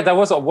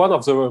one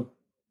of the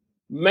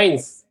main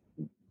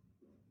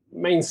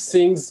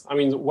things. I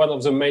mean, one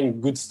of the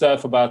main good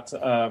stuff about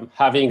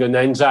having an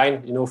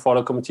engine, for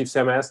Locomotive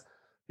CMS,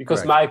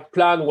 because my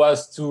plan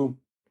was to,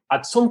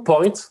 at some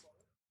point,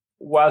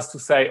 was to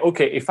say,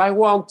 okay, if I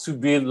want to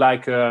build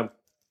like a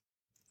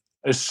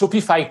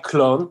Shopify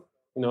clone,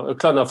 a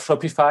clone of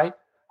Shopify,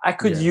 I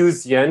could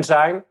use the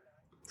engine,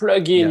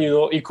 plug in,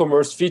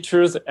 e-commerce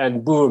features,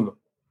 and boom,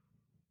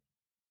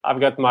 I've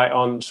got my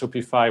own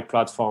Shopify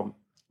platform.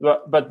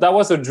 But that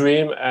was a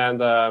dream,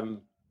 and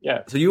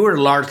So you were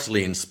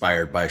largely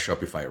inspired by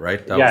Shopify,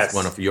 right? That was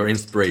one of your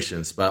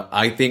inspirations. But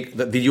I think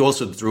that did you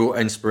also draw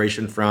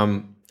inspiration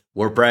from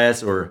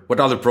WordPress, or what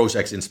other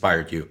projects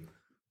inspired you?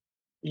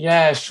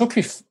 Yeah,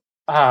 Shopify.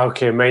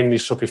 Mainly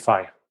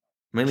Shopify.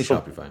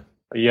 Shopify.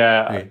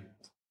 Yeah. Okay.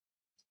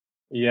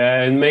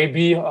 Yeah, and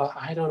maybe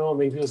I don't know.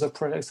 Maybe other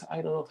products. I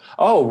don't know.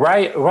 Oh,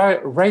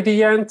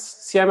 Radiant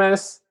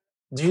CMS.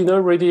 Do you know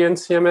Radiant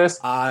CMS?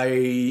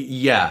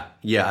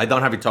 I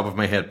don't have it top of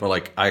my head, but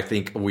like I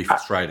think we've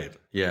tried it.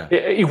 Yeah,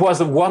 it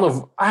was one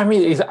of. I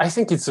mean, I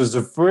think it's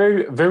the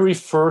very very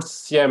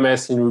first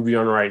CMS in Ruby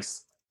on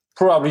Rails.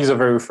 Probably the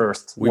very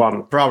first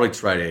one. Probably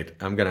tried it.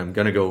 I'm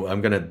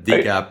gonna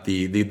dig up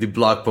the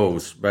blog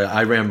post. But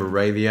I remember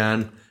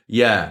Radiant.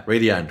 Yeah,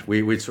 Radiant.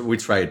 We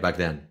tried it back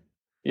then.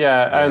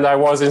 Yeah, and I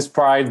was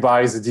inspired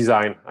by the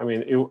design. I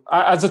mean,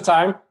 at the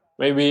time,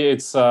 maybe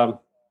it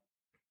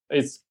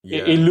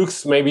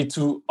looks maybe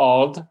too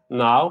old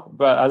now,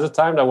 but at the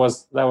time that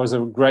was a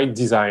great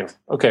design.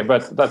 Okay,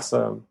 but that's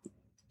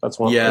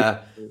one. Yeah,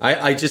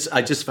 I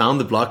just found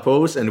the blog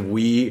post, and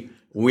we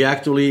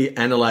actually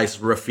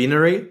analyzed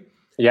Refinery,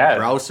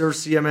 browser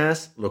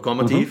CMS,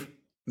 Locomotive,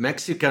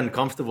 Mexican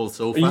Comfortable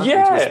Sofa, which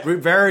was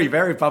very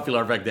very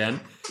popular back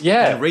then.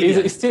 Yeah,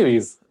 it still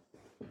is.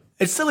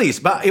 It still is,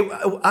 but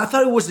I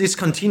thought it was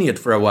discontinued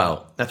for a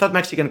while. I thought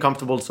Mexican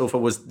Comfortable Sofa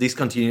was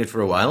discontinued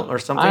for a while or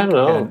something. I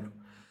don't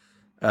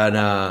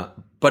know.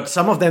 But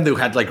some of them, they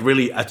had like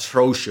really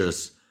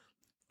atrocious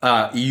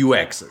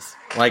UXs.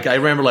 Like I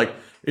remember, like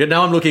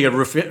now I'm looking at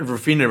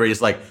Refinery.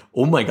 It's like,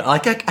 oh my god,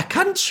 like I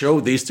can't show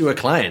this to a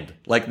client.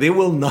 Like they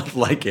will not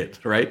like it,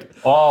 right?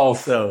 Oh,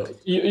 so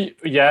your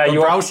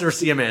browser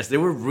CMS, they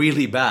were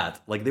really bad.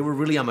 Like they were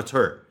really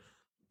amateur.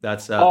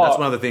 That's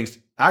one of the things.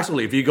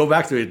 Actually, if you go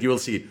back to it, you will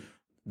see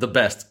the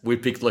best. We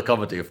picked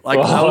Locomotive. Like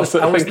I was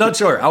not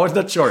sure. I was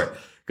not sure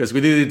because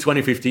we did it in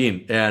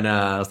 2015, and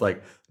I was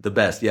like the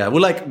best. Yeah, we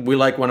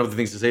like one of the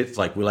things to say. It's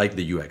like we like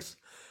the UX.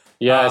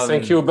 Yeah,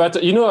 thank you. But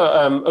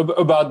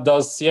about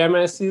those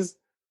CMSs.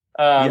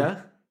 I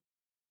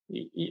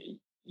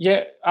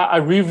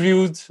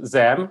reviewed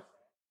them,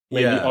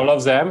 maybe all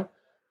of them,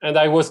 and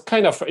I was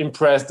kind of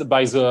impressed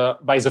by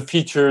the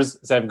features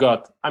they've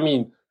got. I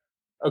mean,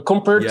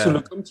 compared to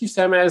Locomotive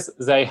CMS,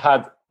 they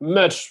had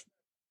much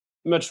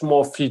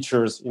more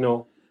features.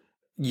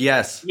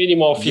 Yes, many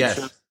more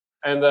features,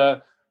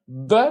 and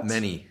but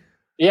many.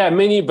 Yeah,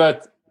 many,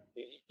 but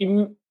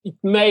it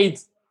made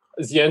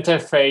the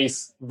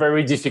interface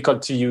very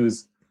difficult to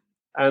use,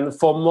 and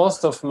for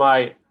most of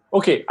my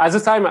at the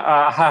time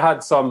I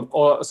had some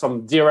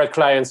direct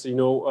clients,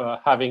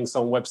 having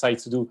some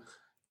websites to do,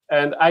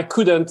 and I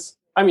couldn't.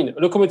 I mean,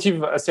 Locomotive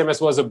CMS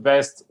was the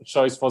best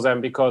choice for them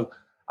because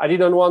I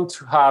didn't want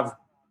to have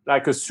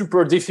like a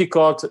super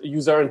difficult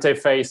user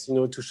interface,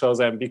 to show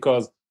them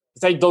because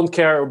they don't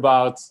care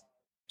about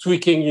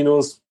tweaking,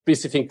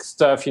 specific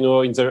stuff, in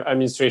the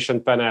administration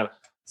panel.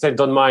 They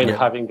don't mind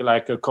having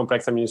like a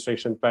complex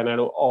administration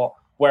panel or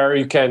where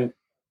you can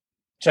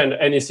change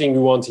anything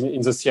you want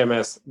in the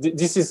CMS.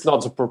 This is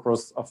not the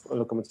purpose of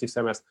Locomotive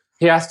CMS.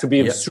 It has to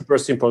be super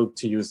simple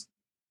to use.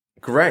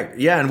 Correct.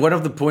 Yeah. And one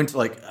of the points,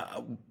 like,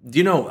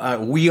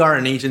 we are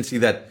an agency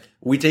that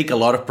we take a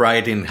lot of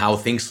pride in how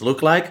things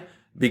look like,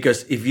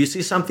 because if you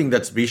see something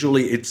that's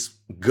visually, it's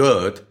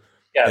good,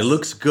 it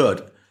looks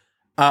good,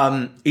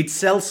 it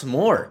sells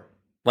more.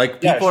 Like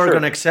people are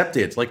going to accept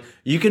it. Like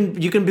you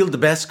can build the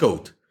best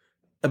code,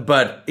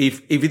 but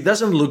if it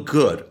doesn't look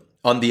good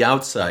on the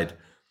outside,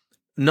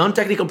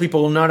 non-technical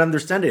people will not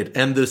understand it.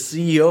 And the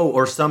CEO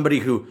or somebody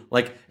who,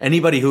 like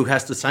anybody who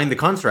has to sign the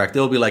contract,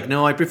 they'll be like,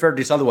 no, I prefer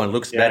this other one.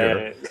 Looks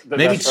better.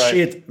 Maybe it's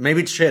shit.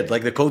 Maybe it's shit.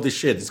 Like the code is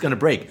shit. It's going to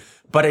break.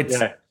 But it's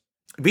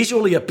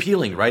visually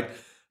appealing, right?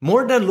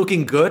 More than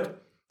looking good,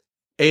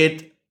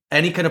 any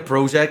kind of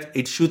project,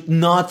 it should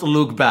not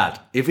look bad.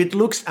 If it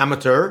looks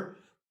amateur,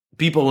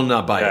 people will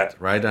not buy it,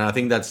 right? And I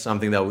think that's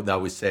something that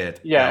we said.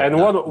 Yeah, and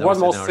one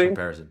more thing.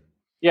 Comparison.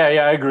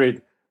 Yeah,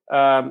 agreed.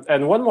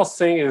 And one more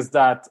thing is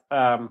that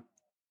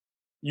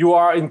you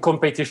are in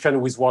competition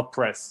with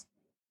WordPress.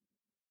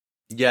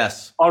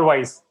 Yes.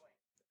 Always.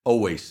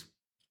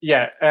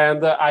 Yeah,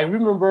 and I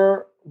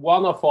remember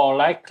one of our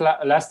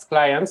last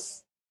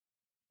clients.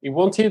 He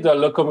wanted a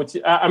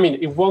locomotive.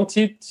 He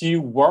wanted to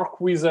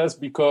work with us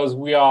because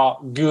we are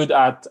good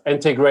at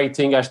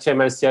integrating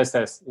HTML,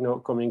 CSS.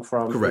 Coming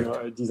from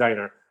a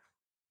designer,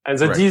 and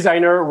the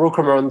designer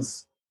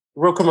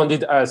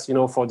recommended us.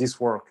 For this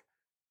work.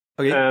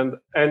 Okay. And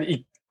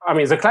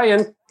the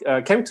client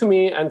came to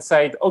me and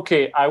said,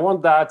 "Okay, I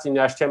want that in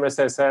HTML,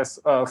 CSS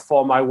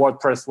for my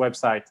WordPress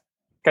website.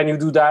 Can you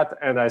do that?"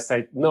 And I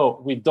said,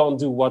 "No, we don't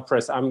do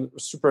WordPress. I'm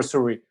super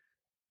sorry.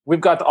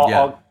 We've got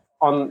our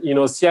on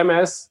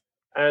CMS."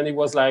 And it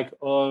was like,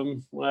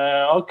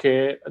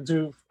 okay.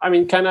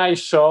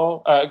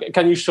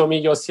 Can you show me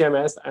your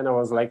CMS? And I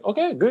was like,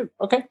 okay, good.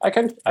 Okay, I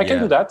can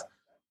do that.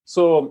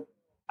 So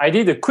I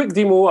did a quick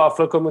demo of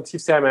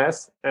Locomotive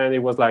CMS, and it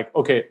was like,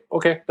 okay,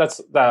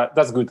 that's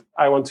good.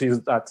 I want to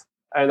use that,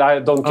 and I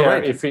don't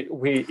care if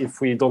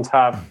we don't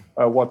have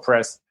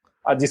WordPress.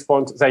 At this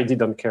point, they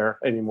didn't care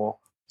anymore.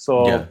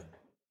 So,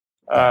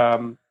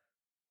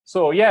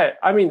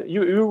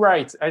 you're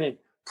right.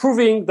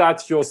 Proving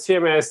that your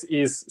CMS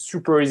is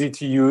super easy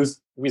to use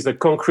with a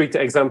concrete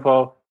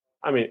example,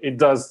 it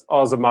does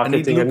all the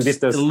marketing and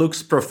business. It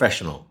looks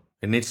professional.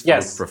 It needs to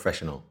look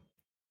professional.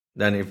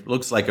 Then it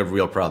looks like a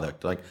real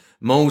product. Like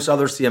most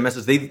other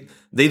CMSs,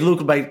 they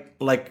look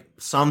like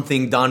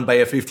something done by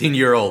a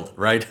 15-year-old,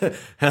 right?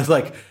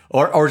 And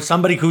or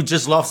somebody who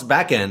just loves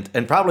backend,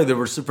 and probably they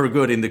were super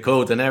good in the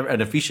code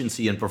and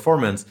efficiency and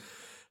performance.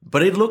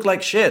 But it looked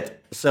like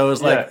shit. So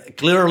it's like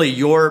clearly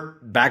your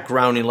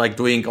background in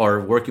doing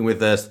or working with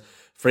this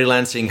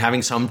freelancing,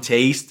 having some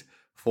taste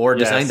for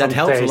design, that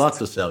helps a lot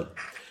to sell.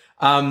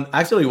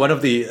 Actually,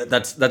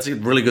 that's a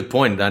really good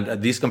point.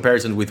 And this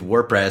comparison with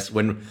WordPress,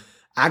 when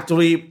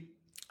actually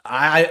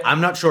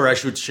I'm not sure I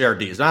should share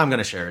these. I'm going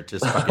to share it.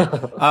 Just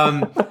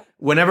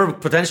whenever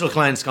potential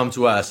clients come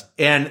to us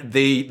and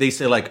they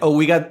say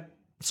we got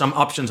some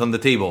options on the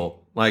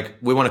table,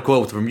 we want a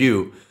quote from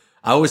you.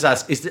 I always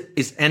ask,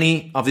 is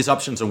any of these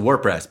options on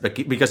WordPress?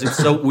 Because if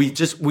so, we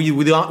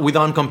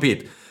don't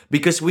compete,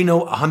 because we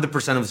know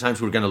 100% of the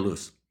times we're going to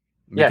lose,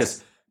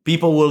 because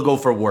people will go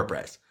for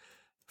WordPress.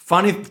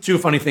 Two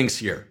funny things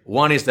here.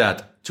 One is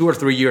that 2 or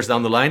 3 years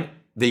down the line,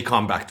 they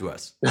come back to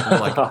us.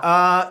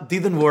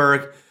 Didn't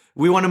work.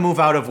 We want to move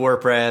out of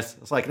WordPress.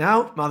 It's like,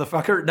 now,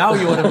 motherfucker, now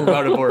you want to move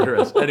out of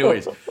WordPress.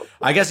 Anyways,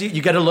 I guess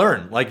you got to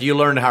learn. You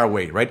learn the hard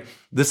way, right?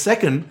 The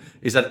second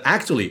is that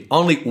actually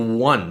only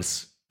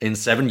once in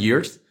 7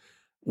 years,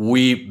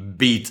 we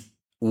beat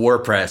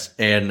WordPress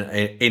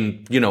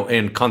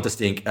in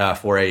contesting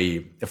for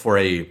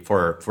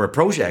a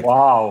project.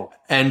 Wow!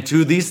 And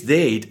to this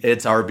date,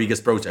 it's our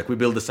biggest project. We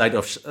built the site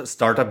of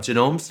Startup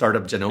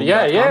Genome.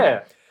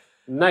 Yeah.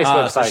 Nice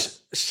website. So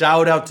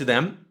shout out to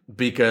them,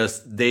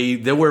 because they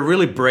were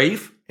really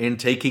brave in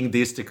taking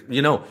this.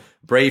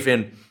 Brave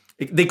in.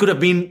 They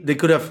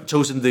could have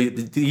chosen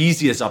the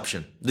easiest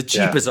option, the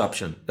cheapest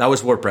option. That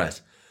was WordPress.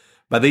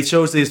 But they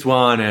chose this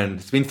one, and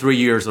it's been 3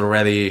 years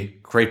already.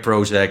 Great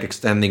project,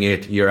 extending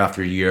it year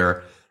after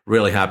year.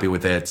 Really happy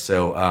with it.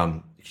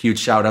 So huge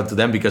shout out to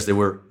them, because they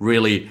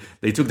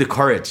took the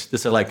courage to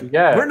say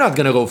we're not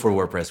going to go for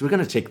WordPress. We're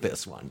going to take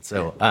this one.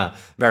 So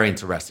very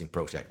interesting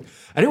project.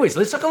 Anyways,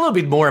 let's talk a little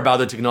bit more about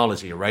the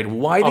technology, right?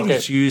 Why did you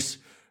choose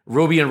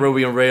Ruby on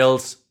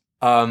Rails?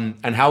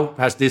 And how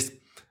has this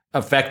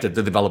affected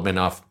the development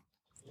of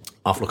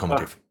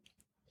Locomotive?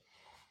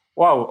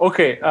 Wow.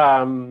 Okay.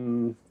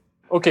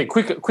 Okay,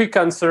 quick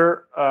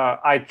answer.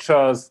 I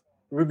chose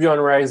Ruby on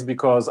Rails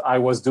because I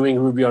was doing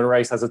Ruby on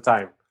Rails at the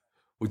time.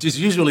 Which is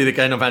usually the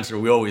kind of answer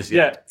we always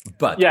get.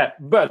 But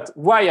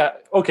why?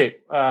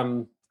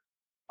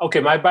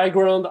 My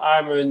background,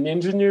 I'm an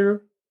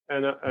engineer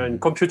and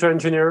computer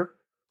engineer.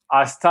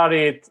 I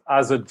started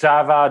as a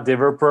Java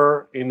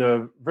developer in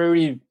a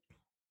very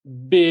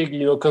big,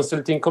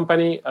 consulting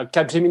company,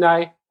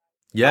 Capgemini.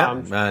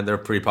 Yeah, they're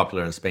pretty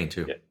popular in Spain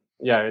too.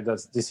 Yeah, it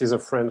does. This is a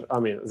friend.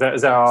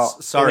 There are.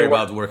 Sorry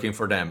about working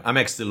for them. I'm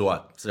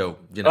ex-Deloitte, so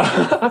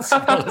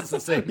it's the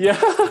same.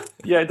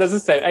 Yeah, it does the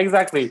same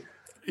exactly.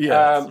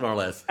 Yeah, more or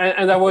less.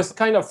 And I was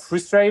kind of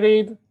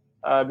frustrated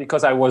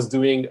because I was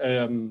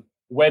doing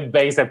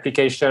web-based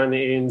application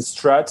in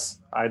Struts.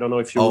 I don't know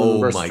if you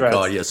remember Struts. Oh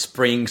my god,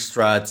 Spring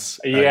Struts.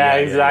 Yeah,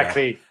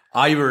 exactly. Yeah.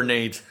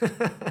 Hibernate.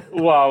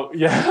 Wow.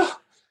 Yeah.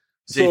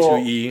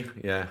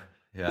 J2E. Yeah.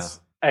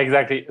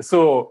 Exactly.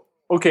 So.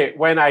 Okay,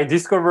 when I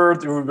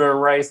discovered Ruby on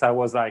Rails, I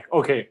was like,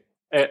 okay,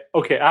 I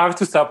have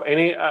to stop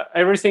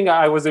everything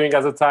I was doing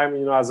at the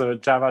time, as a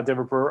Java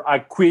developer. I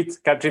quit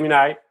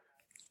Capgemini,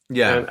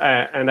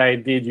 and I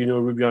did,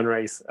 Ruby on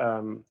Rails,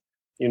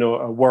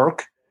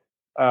 work.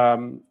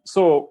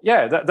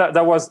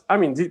 That was,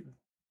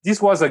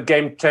 this was a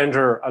game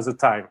changer at the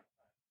time,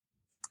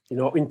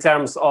 in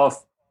terms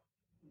of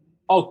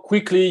how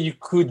quickly you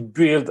could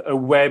build a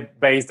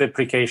web-based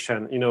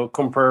application,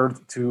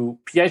 compared to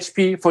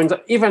PHP. For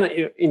instance, even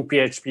in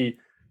PHP,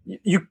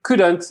 you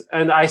couldn't,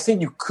 and I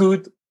think you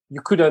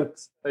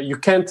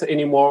can't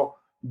anymore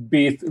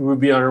beat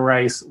Ruby on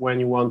Rails when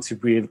you want to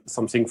build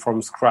something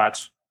from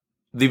scratch.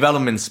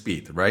 Development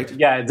speed, right?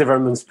 Yeah,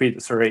 development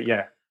speed. Sorry,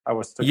 yeah, I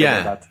was talking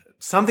about that.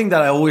 Something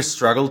that I always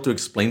struggle to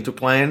explain to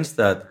clients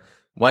that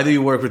why do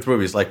you work with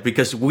Ruby? It's like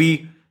because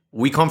we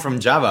come from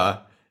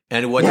Java,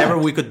 and whatever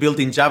we could build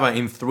in Java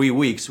in 3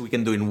 weeks, we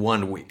can do in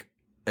 1 week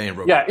in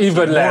Ruby. Yeah,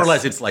 even so less. More or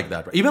less, it's like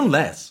that. Right? Even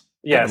less.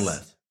 Yes. Even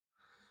less.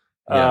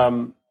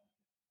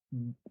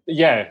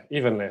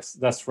 Even less.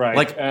 That's right.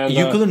 Like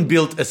you couldn't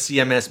build a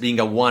CMS being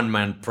a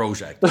one-man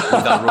project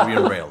without Ruby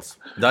on Rails.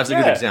 That's a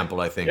good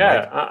example, I think.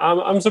 Yeah,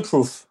 right? I'm the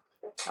proof.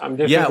 I'm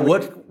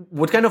definitely...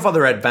 What kind of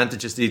other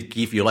advantages did it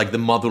give you? Like the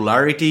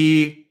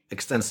modularity,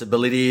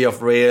 extensibility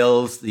of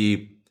Rails,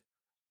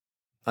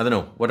 I don't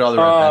know. What other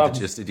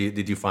advantages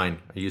did you find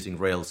using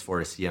Rails for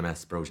a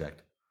CMS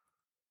project?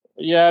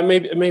 Yeah,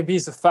 maybe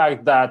it's the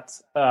fact that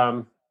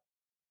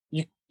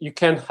you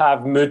can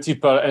have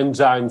multiple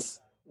engines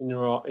in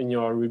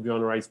your Ruby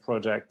on Rails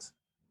project.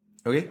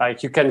 Okay.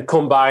 Like you can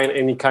combine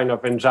any kind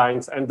of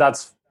engines, and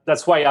that's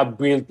why I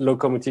built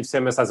Locomotive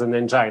CMS as an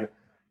engine,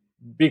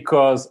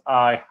 because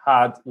I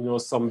had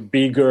some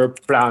bigger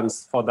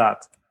plans for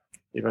that,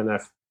 even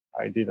if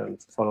I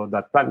didn't follow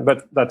that plan.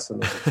 But that's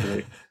another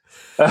story.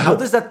 How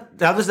does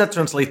that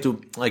translate to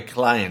like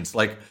clients?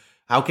 Like,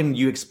 how can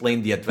you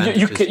explain the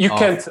advantages?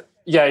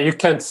 You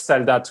can't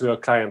sell that to a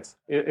client.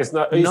 It's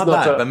not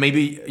that, but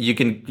maybe you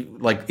can.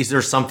 Like, is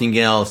there something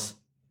else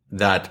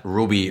that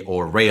Ruby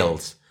or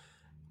Rails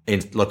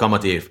in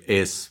Locomotive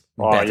is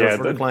better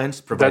for the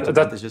clients? Provide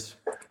advantages.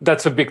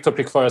 That's a big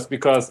topic for us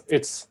because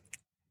it's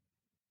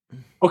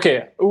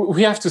okay.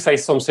 We have to say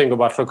something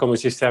about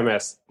Locomotive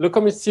CMS.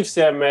 Locomotive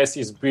CMS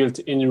is built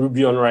in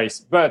Ruby on Rails,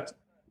 but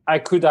I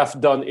could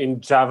have done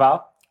in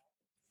Java,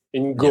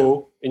 in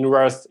Go, in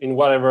Rust, in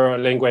whatever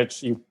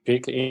language you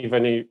pick,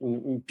 even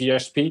in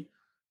PHP.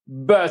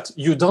 But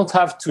you don't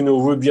have to know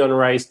Ruby on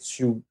Rails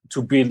to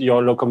build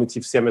your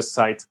Locomotive CMS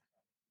site.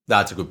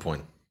 That's a good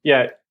point.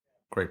 Yeah.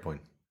 Great point.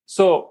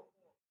 So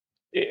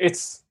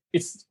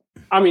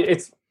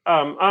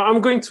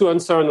I'm going to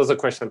answer another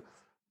question.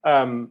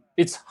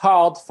 It's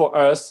hard for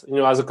us,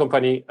 as a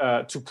company,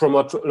 to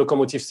promote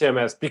Locomotive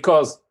CMS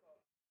because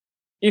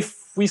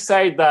if we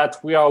say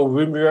that we are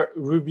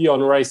Ruby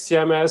on Rails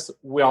CMS,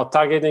 we are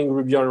targeting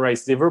Ruby on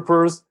Rails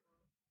developers,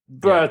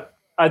 but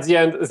at the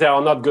end, they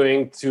are not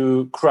going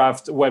to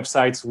craft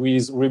websites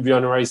with Ruby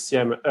on Rails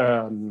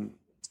CMS,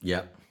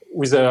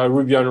 with a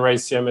Ruby on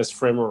Rails CMS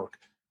framework.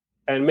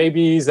 And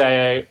maybe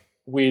they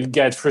will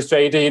get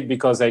frustrated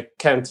because they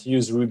can't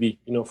use Ruby,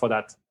 for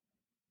that.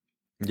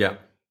 Yeah.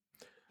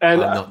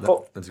 And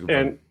that's a good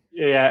point.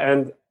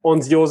 And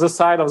on the other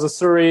side of the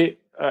story,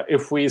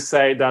 if we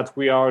say that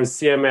we are a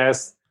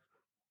CMS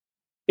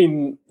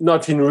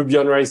not in Ruby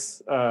on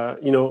Rails,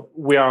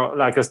 we are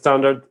like a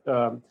standard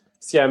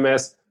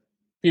CMS,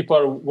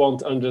 people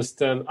won't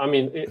understand.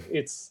 In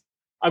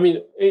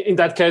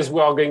that case, we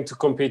are going to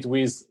compete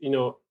with,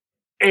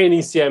 any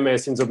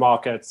CMS in the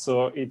market.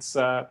 So it's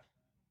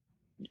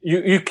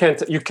you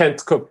can't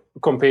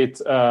compete,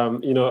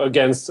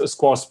 against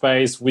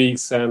Squarespace,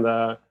 Wix, and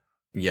a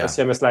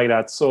CMS like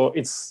that. So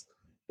it's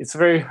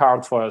very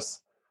hard for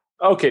us.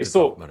 Okay,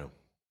 so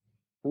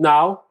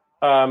now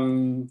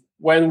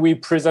when we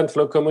present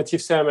Locomotive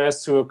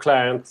CMS to a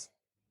client,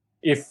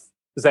 if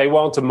they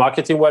want a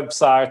marketing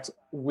website,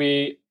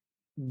 we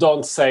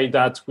don't say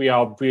that we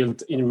are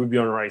built in Ruby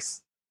on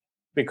Rails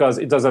because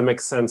it doesn't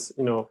make sense.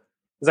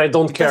 They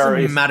don't care.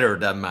 It doesn't matter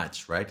that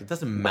much, right? It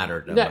doesn't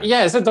matter that much.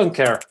 Yes, they don't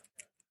care.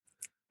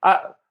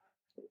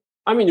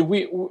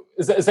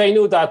 They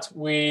know that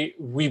we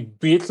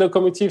built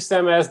Locomotive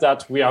CMS,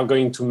 that we are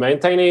going to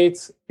maintain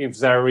it. If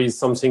there is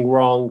something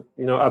wrong,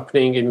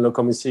 happening in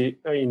Locomotive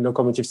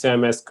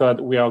CMS code,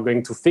 we are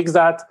going to fix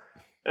that.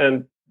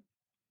 And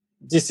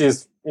this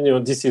is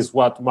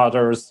what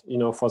matters,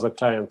 for the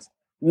client,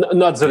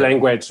 not the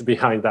language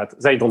behind that.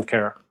 They don't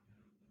care.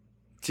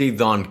 They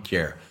don't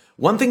care.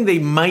 One thing they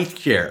might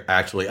care,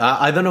 actually,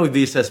 I don't know if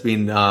this has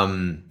been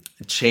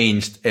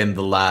changed in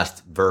the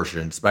last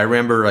versions, but I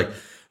remember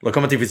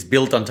Locomotive is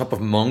built on top of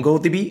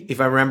MongoDB, if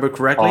I remember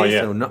correctly.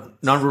 So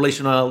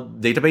non-relational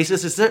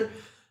databases. Is there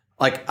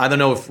I don't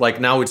know if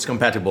now it's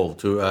compatible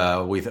to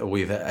with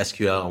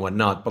SQL and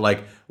whatnot,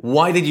 but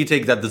why did you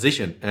take that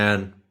decision?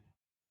 And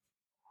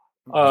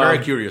very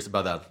curious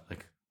about that.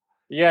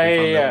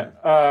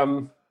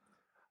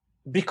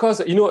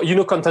 Because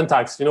content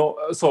types,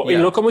 so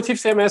in Locomotive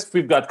CMS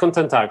we've got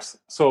content types.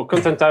 So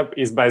content type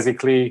is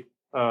basically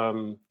a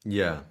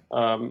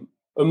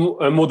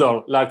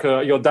model,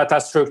 your data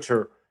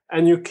structure,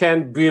 and you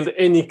can build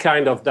any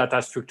kind of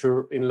data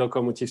structure in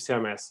Locomotive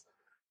CMS.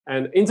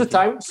 And in the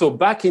time, so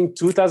back in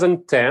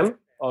 2010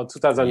 or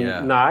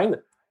 2009,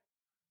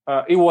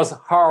 it was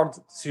hard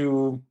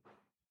to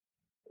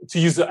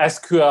use the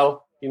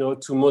SQL,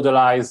 to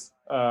modelize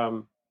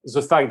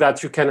the fact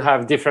that you can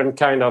have different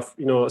kind of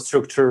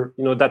structure,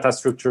 data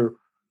structure,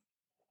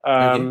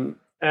 and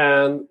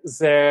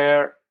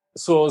there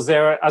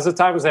at the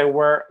time there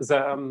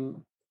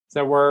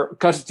were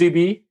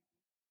CouchDB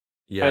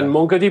and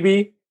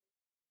MongoDB,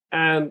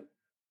 and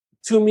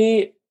to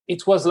me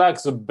it was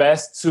like the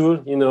best tool,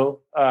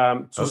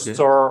 to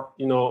store,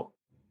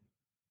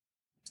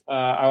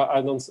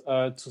 I don't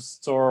to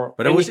store.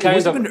 But it was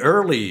even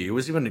early. It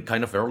was even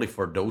kind of early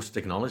for those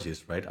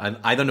technologies, right?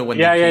 I don't know when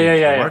they came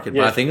to the market,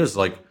 but I think it was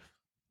like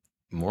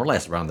more or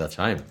less around that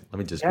time. Let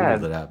me just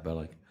Google that.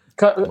 But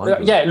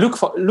look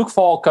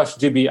for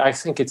CouchDB. I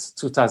think it's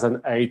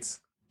 2008,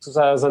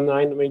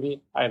 2009,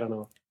 maybe. I don't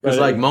know. Because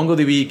like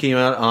MongoDB came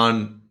out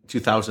on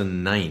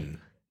 2009.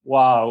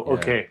 Wow. Yeah.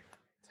 Okay.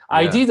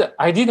 Yeah.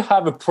 I did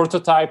have a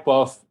prototype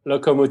of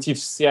Locomotive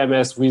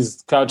CMS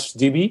with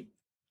CouchDB.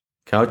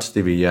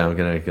 CouchDB, yeah, I'm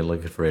gonna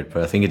look for it,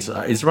 but I think it's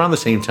around the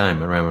same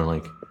time. I remember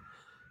like,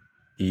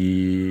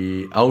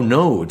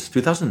 it's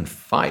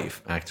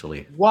 2005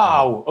 actually.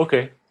 Wow.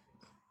 Okay.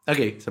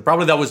 Okay, so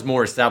probably that was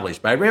more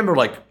established. But I remember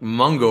like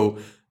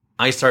Mongo,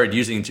 I started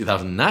using in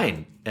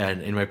 2009,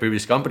 and in my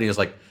previous company, it was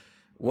like,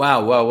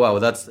 wow.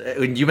 That's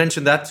when you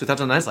mentioned that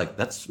 2009. It's like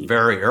that's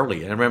very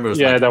early. And I remember it was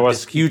that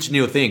was this huge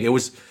new thing. It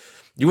was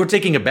you were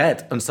taking a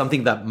bet on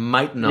something that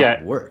might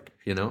not work.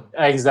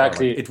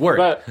 Exactly. Like, it worked.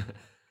 But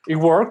it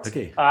worked.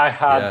 Okay. I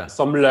had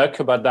some luck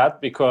about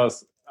that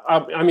because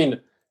I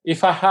mean,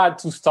 if I had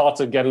to start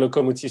again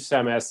Locomotive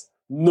CMS,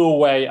 no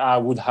way I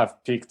would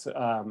have picked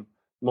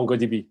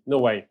MongoDB. No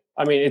way.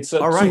 I mean, it's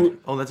all right.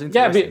 That's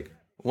interesting.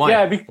 Why?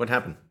 Yeah, what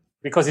happened?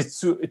 Because it's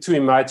too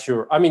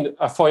immature. I mean,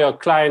 for your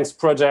client's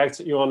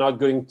project, you are not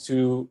going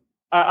to.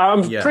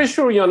 I'm pretty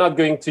sure you're not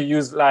going to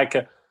use like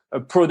a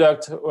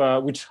product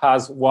which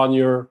has 1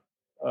 year,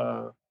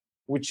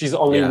 which is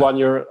only 1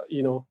 year.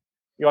 You're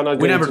not.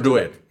 We never do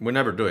it. We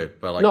never do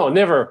it. But like, no,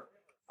 never.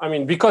 I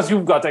mean, because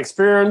you've got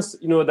experience,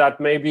 that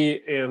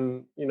maybe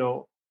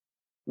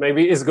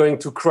maybe it's going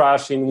to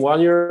crash in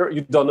 1 year.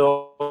 You don't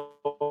know.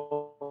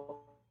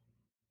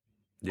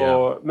 Yeah.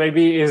 Or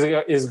maybe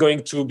is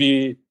going to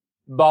be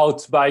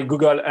bought by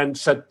Google and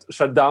shut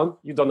down.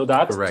 You don't know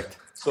that. Correct.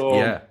 So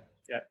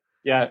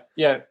yeah.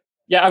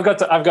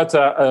 I've got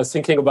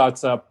thinking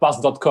about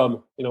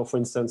Parse.com. For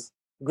instance,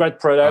 great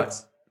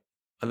product.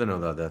 I don't know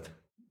about that.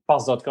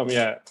 Parse.com.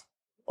 Yeah.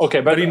 Okay,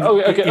 but in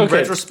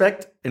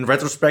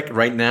retrospect,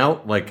 right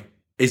now, like,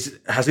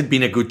 has it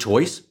been a good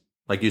choice?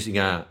 Like using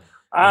a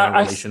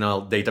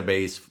relational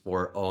database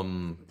for.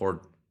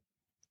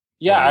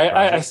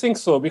 Yeah, I think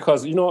so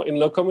because in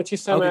Locomotive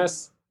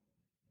CMS,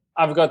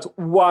 I've got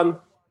one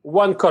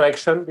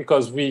collection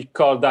because we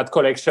call that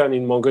collection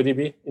in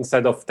MongoDB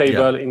instead of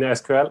table in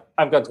SQL.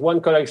 I've got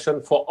one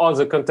collection for all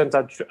the content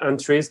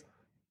entries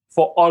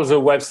for all the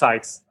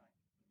websites.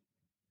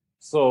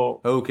 So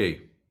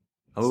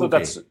so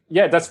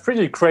that's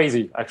pretty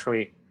crazy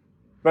actually,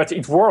 but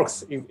it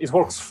works. It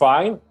works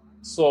fine.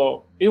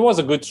 So it was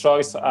a good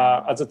choice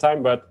at the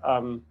time, but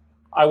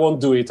I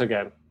won't do it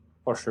again.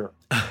 For sure.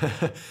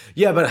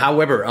 Yeah, but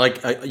however, like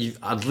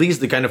at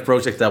least the kind of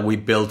projects that we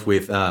built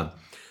with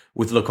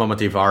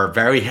Locomotive are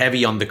very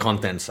heavy on the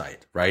content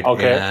side, right?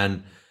 Okay.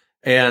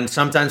 And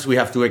sometimes we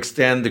have to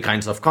extend the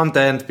kinds of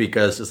content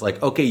because it's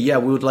like, we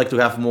would like to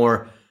have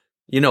more,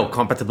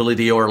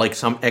 compatibility or like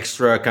some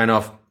extra kind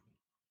of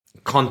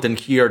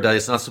content here that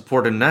is not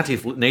supported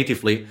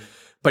natively,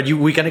 but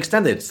we can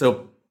extend it.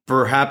 So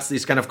perhaps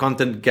this kind of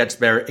content gets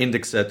better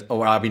indexed,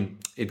 or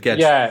it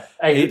gets. Yeah,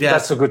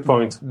 that's a good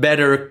point.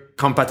 Better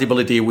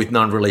compatibility with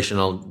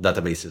non-relational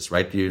databases,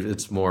 right?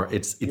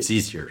 It's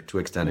easier to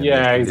extend it.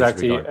 Yeah,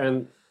 exactly.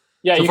 And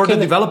so for the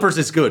developers,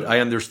 it's good. I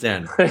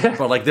understand,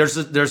 but like there's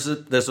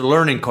a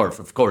learning curve.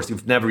 Of course,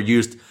 you've never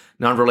used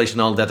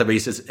non-relational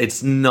databases.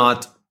 It's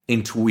not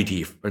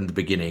intuitive in the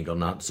beginning, or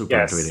not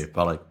super intuitive.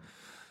 But like,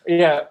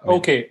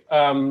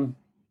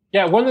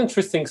 one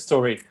interesting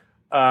story.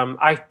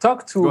 I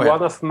talked to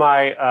one of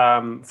my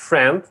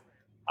friend,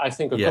 I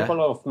think a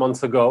couple of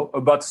months ago,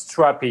 about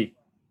Strapi.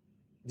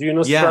 Do you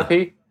know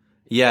Strapi?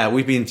 Yeah,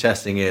 we've been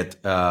testing it.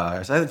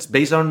 It's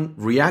based on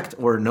React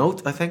or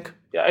Node, I think.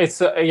 Yeah,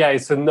 it's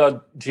a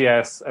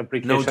Node.js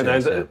application.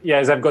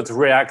 Node.js, I've got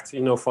React,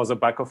 for the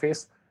back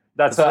office.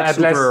 That's like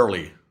super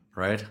early,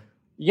 right?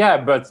 Yeah,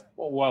 but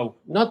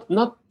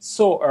not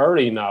so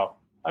early now.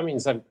 I mean,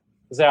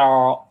 they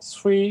are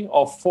 3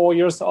 or 4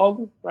 years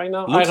old right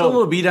now. Looks a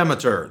little bit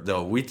amateur,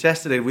 though. We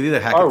tested it. We did a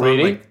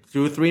hackathon like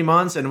 2-3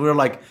 months, and we were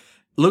like,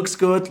 looks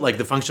good. Like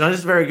the functionality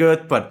is very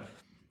good, but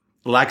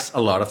lacks a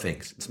lot of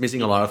things. It's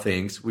missing a lot of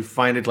things. We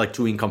find it like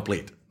too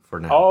incomplete for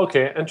now. Oh,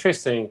 okay.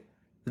 Interesting.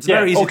 It's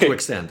very easy to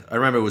extend. I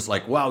remember it was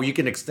like, wow, you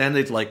can extend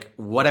it like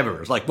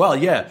whatever. It's like, well,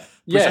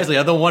 precisely.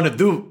 I don't want to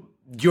do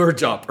your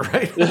job,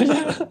 right?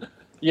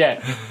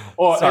 Yeah.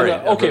 Sorry.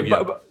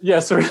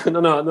 Sorry.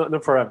 No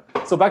problem.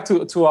 So back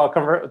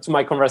to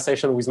my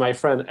conversation with my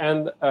friend,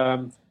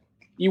 and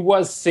he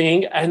was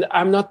saying, and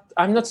I'm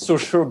not so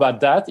sure about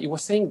that. He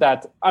was saying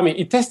that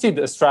he tested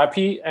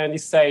Strapi and he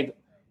said,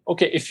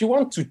 okay, if you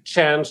want to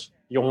change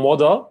your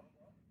model,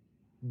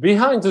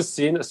 behind the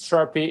scene,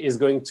 Strapi is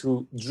going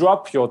to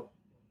drop your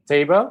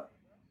table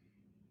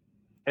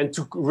and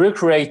to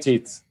recreate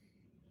it.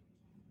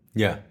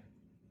 Yeah.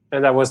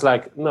 And I was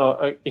like,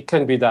 no, it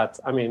can't be that.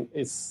 I mean,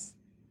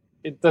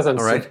 it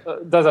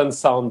doesn't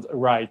sound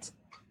right.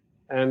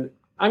 And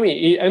I mean,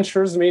 he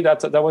ensures me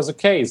that that was the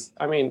case.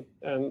 I mean,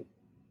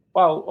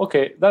 well,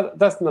 okay,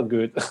 that's not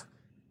good.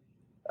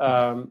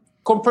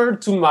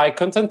 Compared to my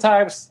content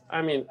types,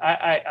 I mean,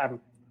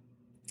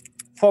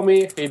 for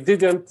me, it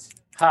didn't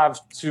have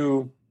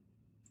to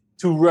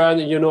run,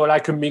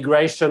 like a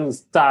migration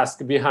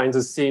task behind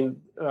the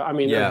scene. A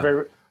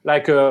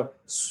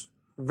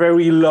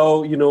very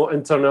low,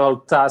 internal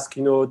task,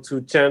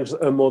 to change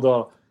a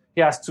model.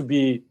 It has to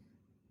be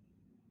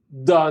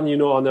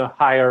done, on a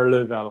higher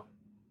level.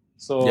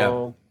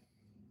 So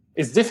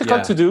it's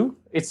difficult to do.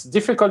 It's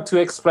difficult to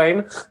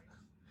explain,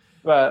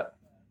 but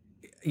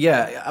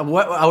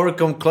what our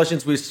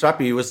conclusions with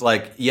Strapi was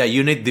like,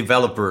 you need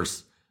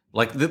developers.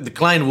 Like the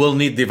client will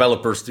need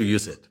developers to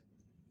use it,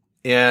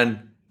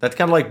 and that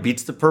kind of like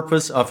beats the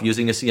purpose of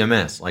using a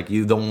CMS. Like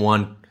you don't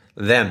want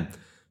them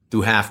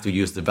to have to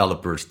use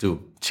developers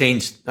to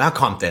change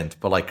content,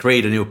 but like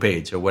create a new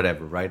page or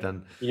whatever, right?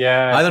 And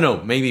I don't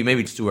know, maybe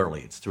it's too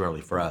early. It's too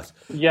early for us.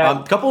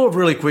 A couple of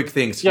really quick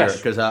things here,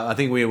 because I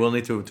think we will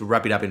need to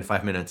wrap it up in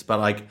 5 minutes. But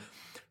like,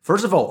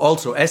 first of all,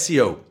 also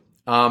SEO.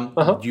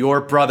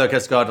 Your product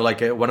has got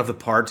like one of the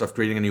parts of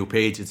creating a new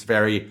page. It's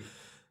very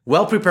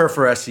well prepared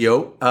for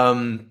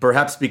SEO,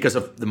 perhaps because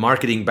of the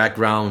marketing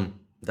background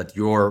that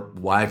your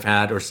wife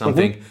had or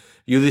something.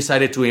 You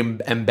decided to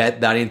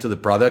embed that into the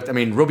product. I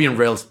mean, Ruby on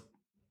Rails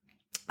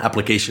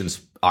applications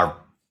are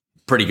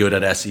pretty good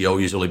at SEO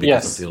usually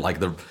because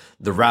of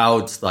the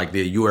routes, like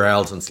the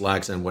URLs and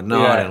slacks and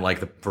whatnot, and like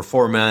the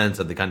performance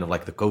and the kind of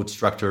like the code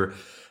structure.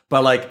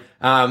 But like,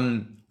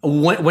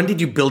 when did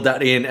you build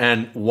that in,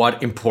 and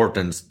what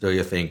importance do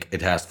you think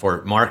it has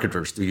for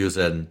marketers to use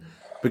it?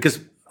 Because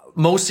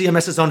most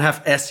CMSs don't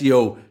have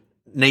SEO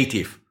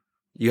native.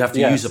 You have to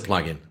use a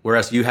plugin,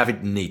 whereas you have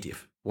it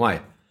native.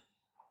 Why?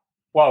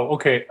 Wow.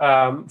 Okay.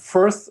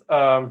 First,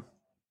 okay.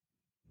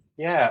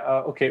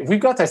 We've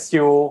got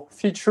SEO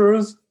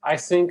features. I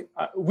think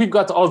we've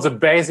got all the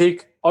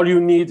basic. All you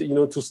need,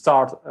 to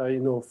start,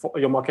 for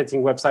your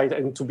marketing website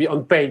and to be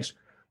on page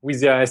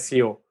with your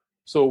SEO.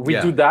 So we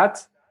do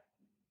that.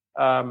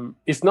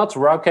 It's not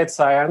rocket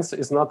science.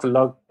 It's not a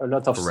lot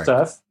of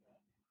stuff.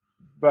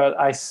 But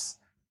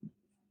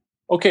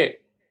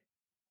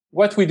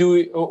what we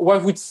do,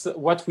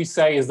 what we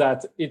say is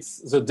that it's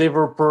the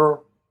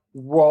developer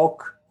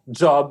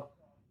job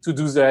to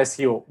do the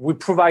SEO. We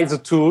provide the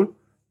tool.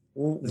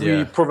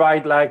 We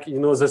provide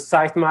the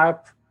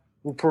sitemap.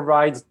 We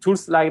provide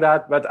tools like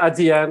that. But at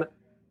the end,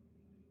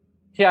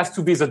 it has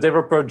to be the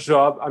developer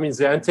job. I mean,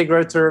 the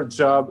integrator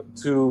job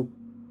to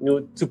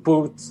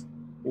put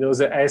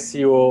the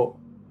SEO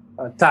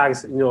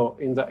tags in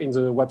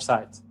the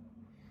website.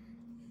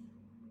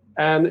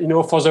 And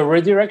for the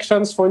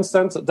redirections, for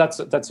instance,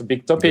 that's a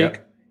big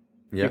topic.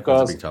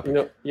 Because that's a big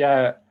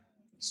topic.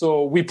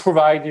 So we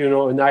provide,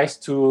 a nice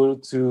tool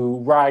to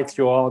write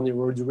your own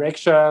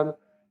redirection.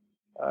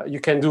 You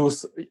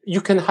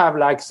can have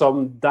like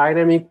some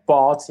dynamic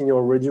parts in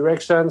your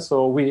redirection.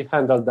 So we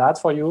handle that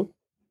for you.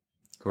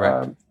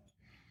 Correct.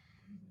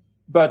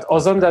 But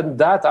other than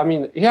that, I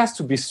mean, it has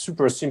to be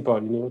super simple,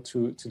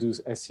 to do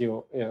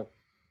SEO. Yeah.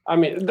 I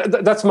mean,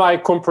 that's my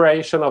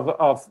comparison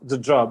of the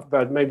job,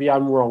 but maybe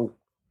I'm wrong.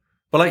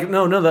 But like,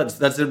 no,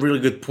 that's a really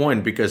good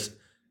point, because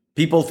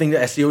people think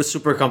that SEO is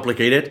super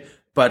complicated,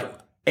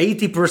 but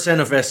 80%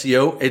 of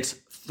SEO, it's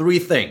three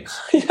things.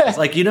 It's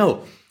like,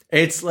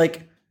 it's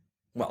like,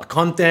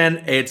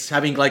 content, it's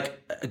having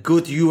like a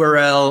good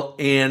URL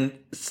and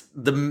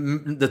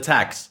the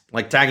tags,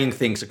 like tagging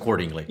things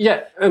accordingly.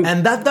 Yeah.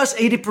 And that does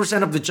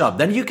 80% of the job.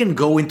 Then you can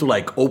go into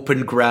like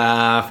Open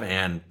Graph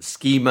and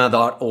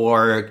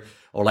schema.org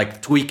or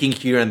like tweaking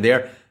here and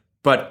there.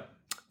 But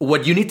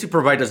what you need to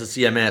provide as a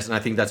CMS, and I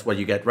think that's what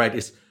you get right,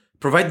 is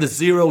provide the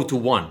 0 to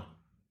 1.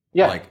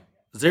 Yeah. Like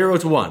 0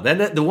 to 1.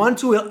 Then the 1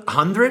 to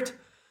 100,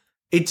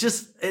 it's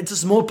a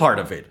small part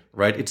of it,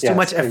 right? It's too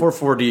much effort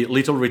for the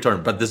little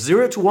return. But the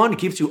 0 to 1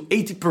 gives you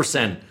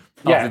 80%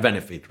 of the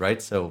benefit,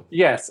 right? So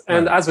yes,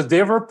 and as a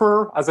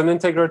developer, as an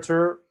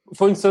integrator,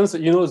 for instance,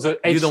 you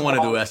don't want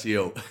to do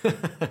SEO.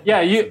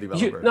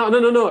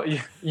 No.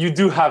 You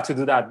do have to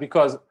do that,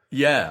 because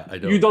I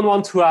don't. You don't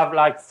want to have,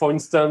 like, for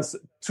instance,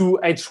 2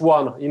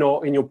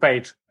 H1, in your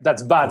page.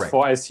 That's bad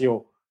for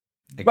SEO.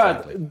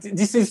 Exactly. But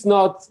this is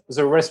not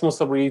the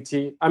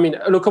responsibility. I mean,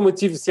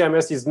 Locomotive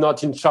CMS is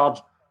not in charge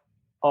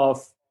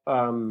of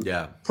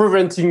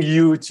preventing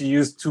you to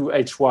use 2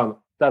 H1.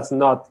 That's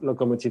not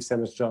Locomotive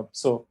CMS job.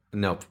 So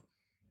nope.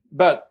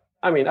 But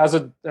I mean, as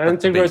an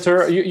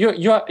integrator,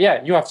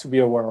 you have to be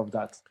aware of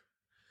that.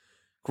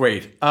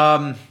 Great.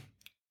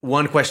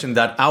 One question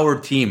that our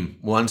team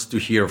wants to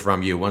hear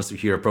from you, wants to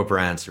hear a proper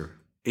answer.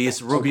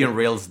 Is Ruby on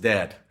Rails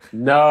dead?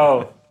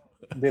 No.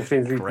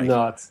 Definitely Great.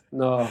 not.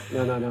 No.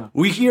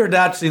 We hear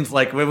that since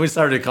like when we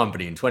started the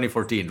company in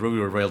 2014,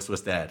 Ruby on Rails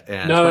was dead,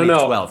 and No.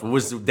 2012 it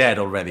was dead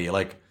already.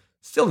 Like,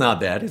 still not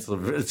dead. It's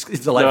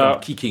alive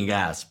and kicking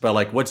ass. But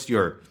like,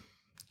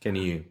 can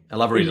you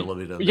elaborate a little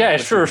bit on that? Yeah,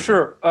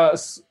 sure.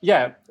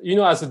 Yeah,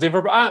 as a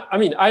developer, I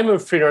mean, I'm a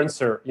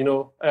freelancer.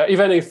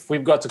 Even if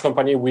we've got a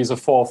company with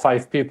 4 or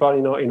 5 people,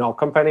 in our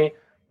company,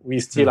 we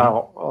still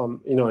are, a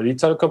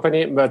little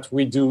company, but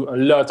we do a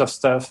lot of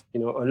stuff, a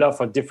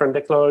lot of different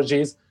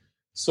technologies.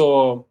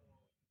 So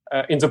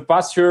in the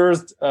past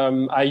years,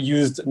 I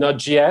used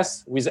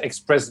Node.js with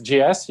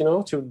Express.js,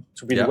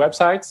 to build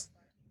websites.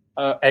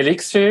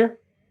 Elixir.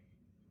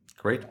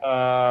 Great.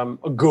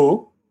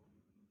 Go.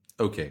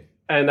 Okay.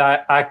 And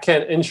I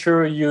can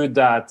assure you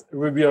that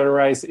Ruby on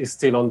Rails is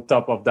still on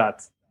top of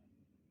that.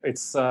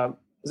 It's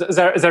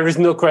there is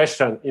no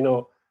question,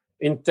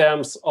 in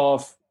terms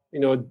of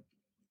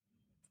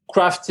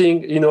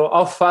crafting,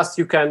 how fast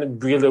you can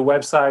build a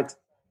website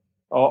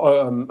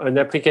or an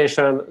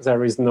application.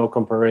 There is no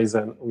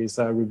comparison with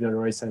Ruby on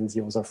Rails and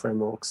the other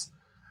frameworks.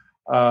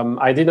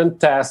 I didn't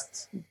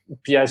test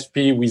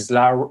PHP with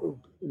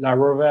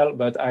Laravel,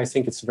 but I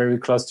think it's very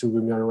close to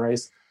Ruby on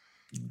Rails.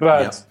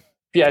 But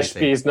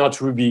PHP is not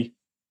Ruby,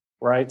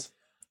 right?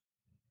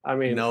 I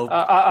mean,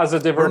 as a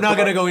developer, we're not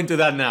going to go into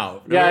that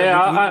now.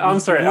 I'm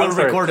sorry. We'll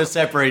record a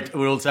separate.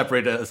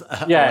 Record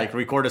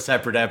a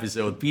separate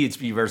episode.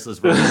 PHP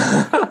versus Ruby.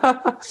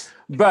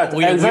 But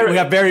we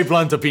have very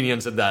blunt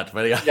opinions on that.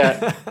 But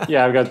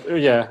I've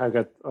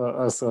got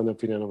also an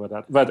opinion about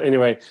that. But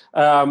anyway,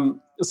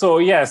 so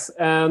yes,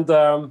 and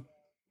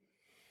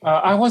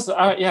I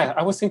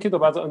was thinking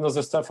about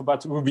another stuff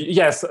about Ruby.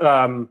 Yes,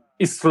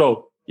 it's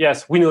slow.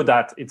 Yes, we know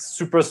that it's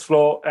super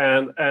slow,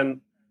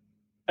 and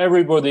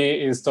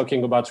everybody is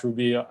talking about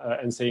Ruby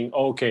and saying,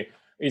 "Okay,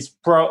 it's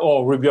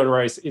Ruby on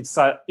Rails. It's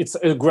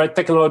a great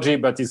technology,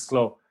 but it's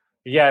slow."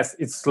 Yes,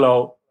 it's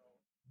slow,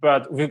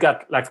 but we've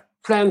got a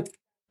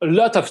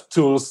lot of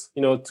tools,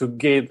 to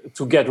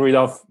get rid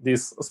of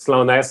this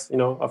slowness,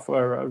 of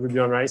Ruby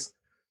on Rails.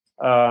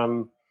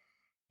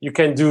 You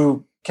can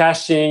do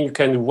caching, you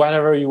can do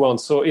whatever you want,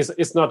 so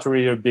it's not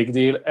really a big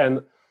deal.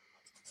 And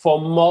for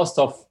most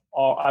of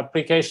our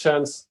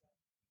applications,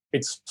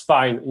 it's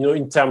fine,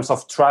 in terms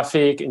of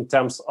traffic, in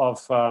terms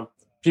of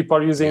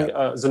people using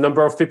the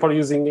number of people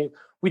using it.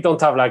 We don't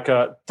have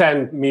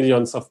 10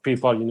 millions of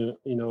people,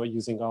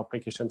 using our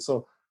application.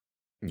 So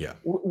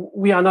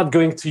we are not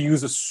going to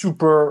use a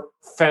super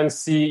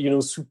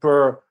fancy,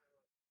 super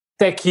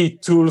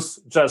techie tools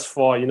just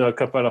for a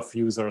couple of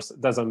users.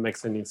 It doesn't make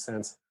any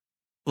sense.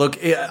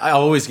 Look, I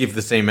always give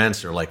the same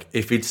answer. Like,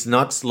 if it's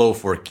not slow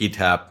for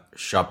GitHub,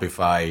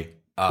 Shopify,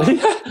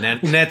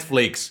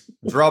 Netflix,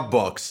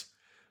 Dropbox,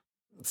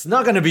 it's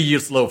not going to be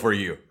slow for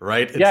you,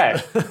 right?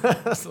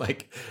 It's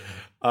like,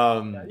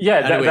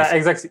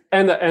 exactly.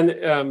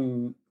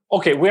 And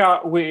okay, we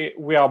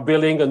are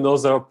building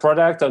another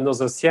product,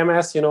 another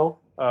CMS.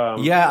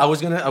 I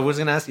was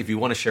gonna ask if you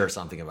want to share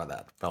something about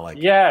that, but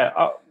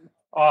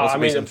also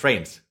based on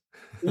trains.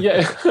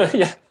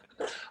 Yeah.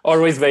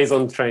 Always based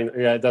on train.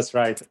 Yeah, that's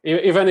right.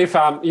 Even if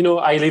I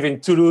live in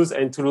Toulouse,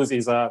 and Toulouse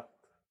is the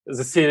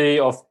city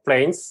of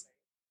planes,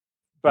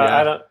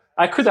 but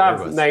I could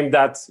have named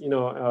that,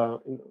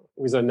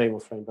 with a name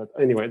of train. But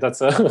anyway,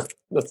 that's another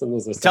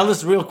stuff. Tell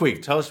us real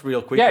quick.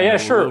 Yeah,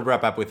 sure. We'll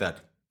wrap up with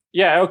that.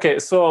 Yeah, okay.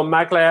 So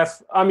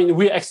maglev,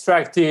 we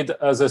extracted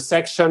the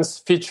sections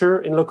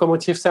feature in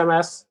Locomotive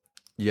CMS.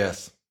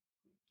 Yes.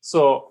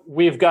 So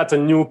we've got a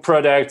new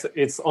product.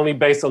 It's only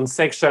based on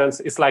sections.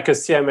 It's like a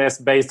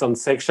CMS based on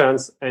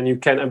sections, and you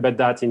can embed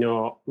that in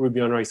your Ruby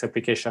on Rails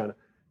application.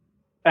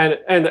 And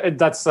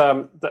that's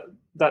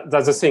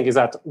the thing, is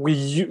that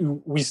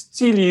we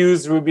still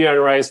use Ruby on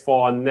Rails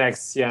for our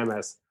next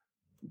CMS.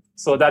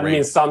 So that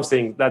means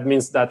something. That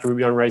means that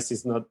Ruby on Rails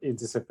is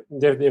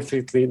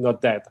definitely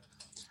not dead.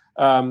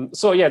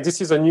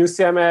 This is a new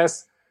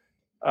CMS.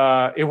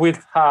 It will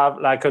have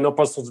an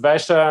open source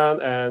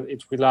version, and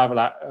it will have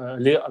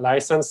a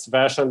licensed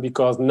version,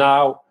 because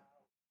now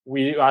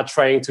we are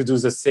trying to do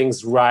the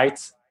things right.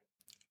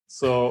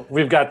 So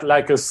we've got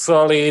a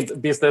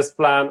solid business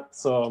plan.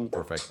 So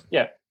perfect.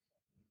 Yeah,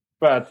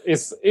 but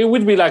it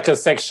would be a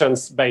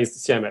sections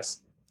based CMS.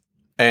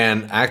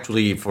 And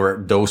actually,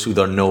 for those who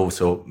don't know,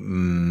 so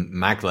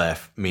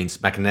maglev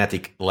means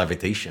magnetic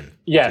levitation.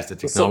 Yeah, which is the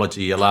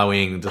technology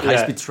allowing the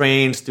high-speed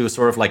trains to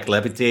sort of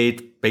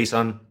levitate based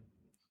on.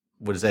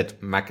 What is that?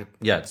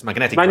 It's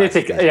magnetic.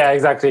 Magnetic, yeah,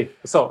 exactly.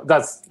 So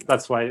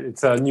that's why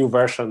it's a new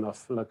version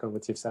of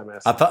Locomotive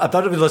CMS. I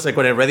thought it was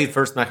when I read it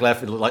first,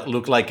 maglev, it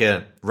looked like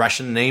a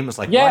Russian name. It's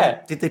why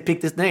did they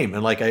pick this name?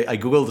 And I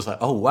googled, it's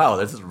oh wow,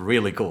 this is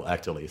really cool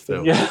actually.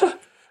 So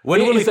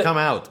when will it come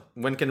out?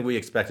 When can we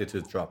expect it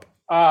to drop?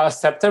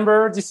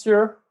 September this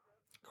year.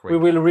 Great. We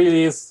will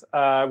release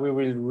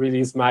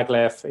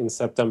maglev in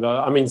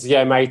September. The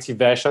MIT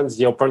version,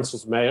 the open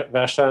source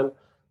version.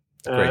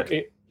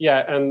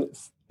 And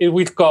it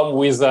will come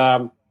with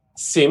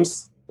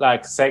themes,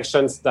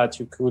 sections that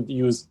you could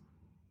use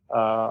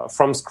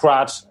from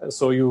scratch,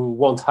 so you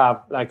won't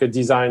have like a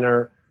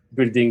designer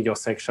building your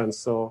section.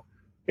 So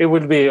it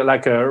will be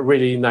like a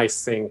really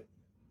nice thing.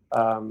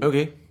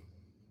 Okay.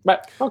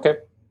 But okay,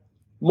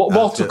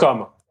 more to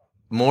come.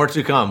 More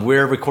to come.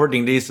 We're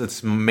recording this.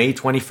 It's May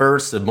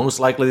 21st. So most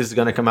likely this is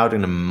going to come out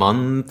in a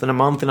month and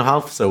a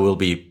half. So we'll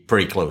be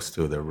pretty close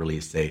to the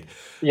release date.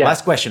 Yeah.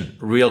 Last question,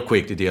 real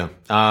quick, Didier.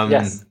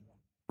 Yes.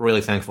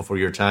 Really thankful for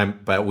your time,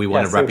 but we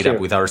want to wrap it up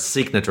with our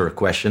signature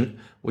question,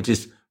 which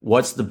is,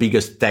 what's the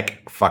biggest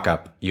tech fuck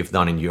up you've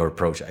done in your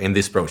project, in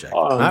this project?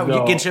 No.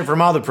 You can share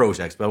from other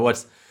projects, but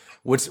what's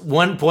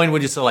one point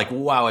where you say like,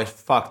 wow, I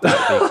fucked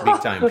up big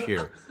time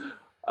here?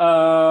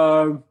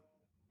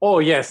 Oh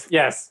yes.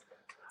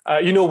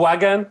 You know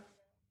Wagon?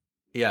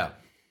 Yeah.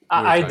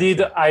 I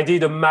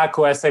did a Mac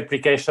OS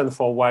application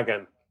for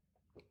Wagon.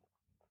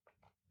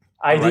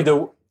 And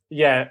the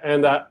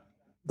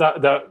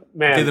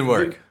man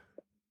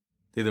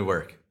Didn't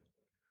work.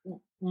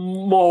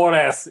 More or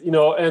less,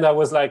 and I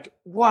was like,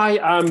 why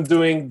I'm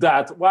doing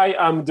that? Why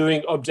I'm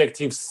doing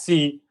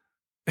Objective-C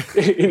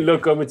in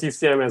Locomotive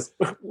CMS?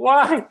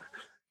 Why?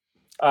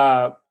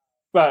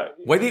 But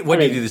why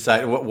did you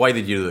decide? Why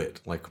did you do it?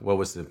 Like, what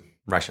was the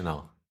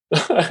rationale?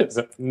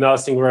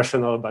 Nothing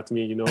rational about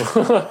me, No.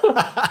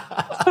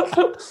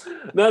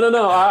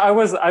 I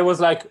was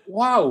like,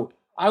 wow,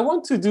 I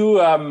want to do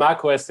a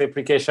Mac OS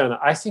application.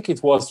 I think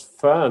it was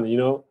fun,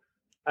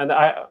 and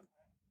I.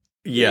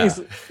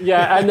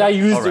 And I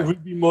used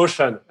Ruby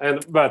Motion,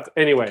 but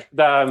anyway.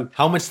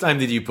 How much time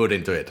did you put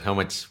into it? How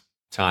much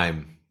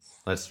time?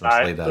 Let's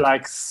translate that.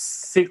 Like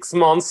 6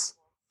 months.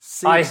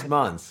 6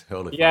 months.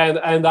 Holy fuck.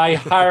 And I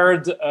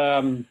hired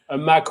a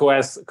Mac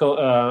OS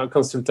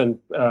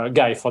consultant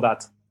guy for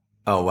that.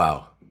 Oh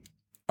wow!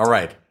 All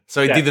right,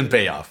 so it didn't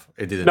pay off.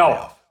 It didn't pay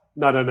off.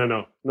 No,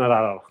 not at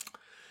all.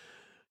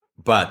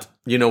 But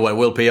you know what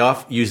will pay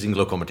off? Using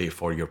Locomotive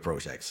for your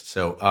projects.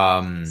 So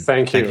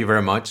thank you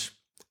very much.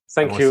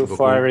 Thank you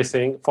for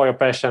everything, for your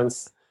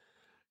patience,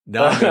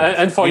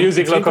 and for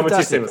using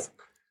Locomotive CMS.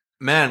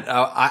 Man,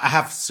 I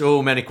have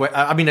so many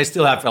questions. I mean, I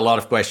still have a lot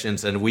of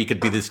questions, and we could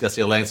be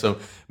discussing at length. So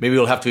maybe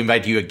we'll have to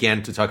invite you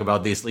again to talk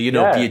about this.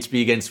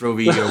 PHP against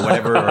Ruby or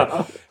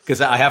whatever.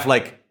 Because I have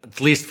like at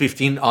least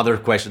 15 other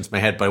questions in my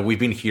head, but we've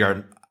been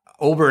here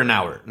over an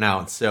hour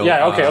now. So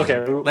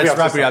okay. Let's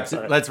wrap it up.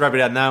 Let's wrap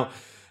it up now.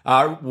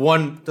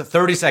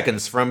 30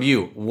 seconds from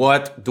you.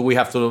 What do we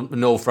have to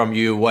know from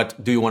you?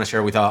 What do you want to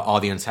share with our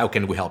audience? How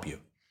can we help you?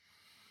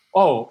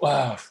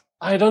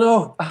 I don't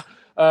know.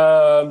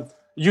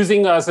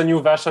 Using the new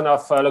version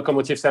of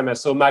Locomotive CMS,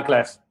 so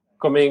maglev,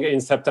 coming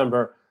in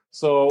September.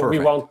 So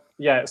Perfect.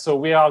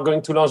 we are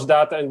going to launch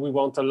that, and we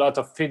want a lot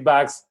of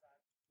feedbacks.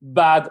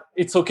 Bad,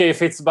 it's okay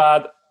if it's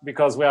bad,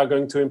 because we are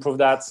going to improve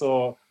that.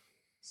 So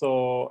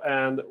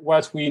and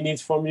what we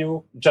need from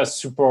you, just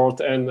support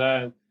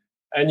and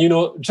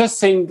just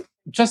saying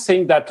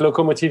that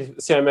Locomotive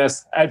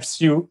CMS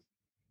helps you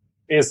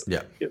is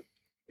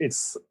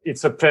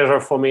it's a pleasure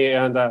for me,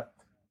 and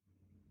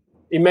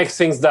it makes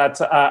things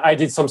that I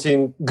did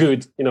something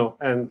good,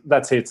 and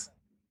that's it.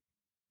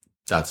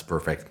 That's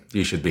perfect.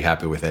 You should be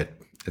happy with it.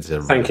 It's a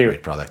really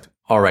great product.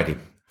 Alrighty,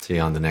 see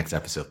you on the next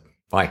episode.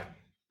 Bye.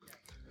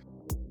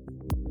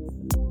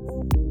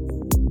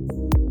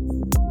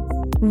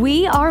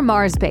 We are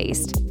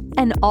Mars-based,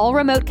 an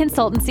all-remote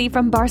consultancy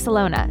from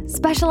Barcelona,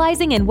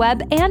 specializing in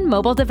web and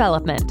mobile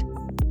development.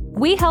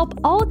 We help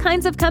all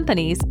kinds of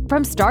companies,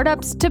 from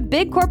startups to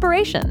big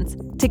corporations,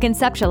 to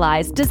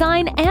conceptualize,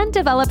 design, and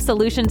develop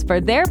solutions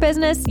for their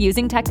business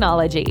using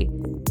technology.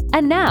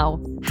 And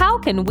now, how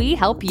can we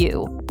help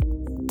you?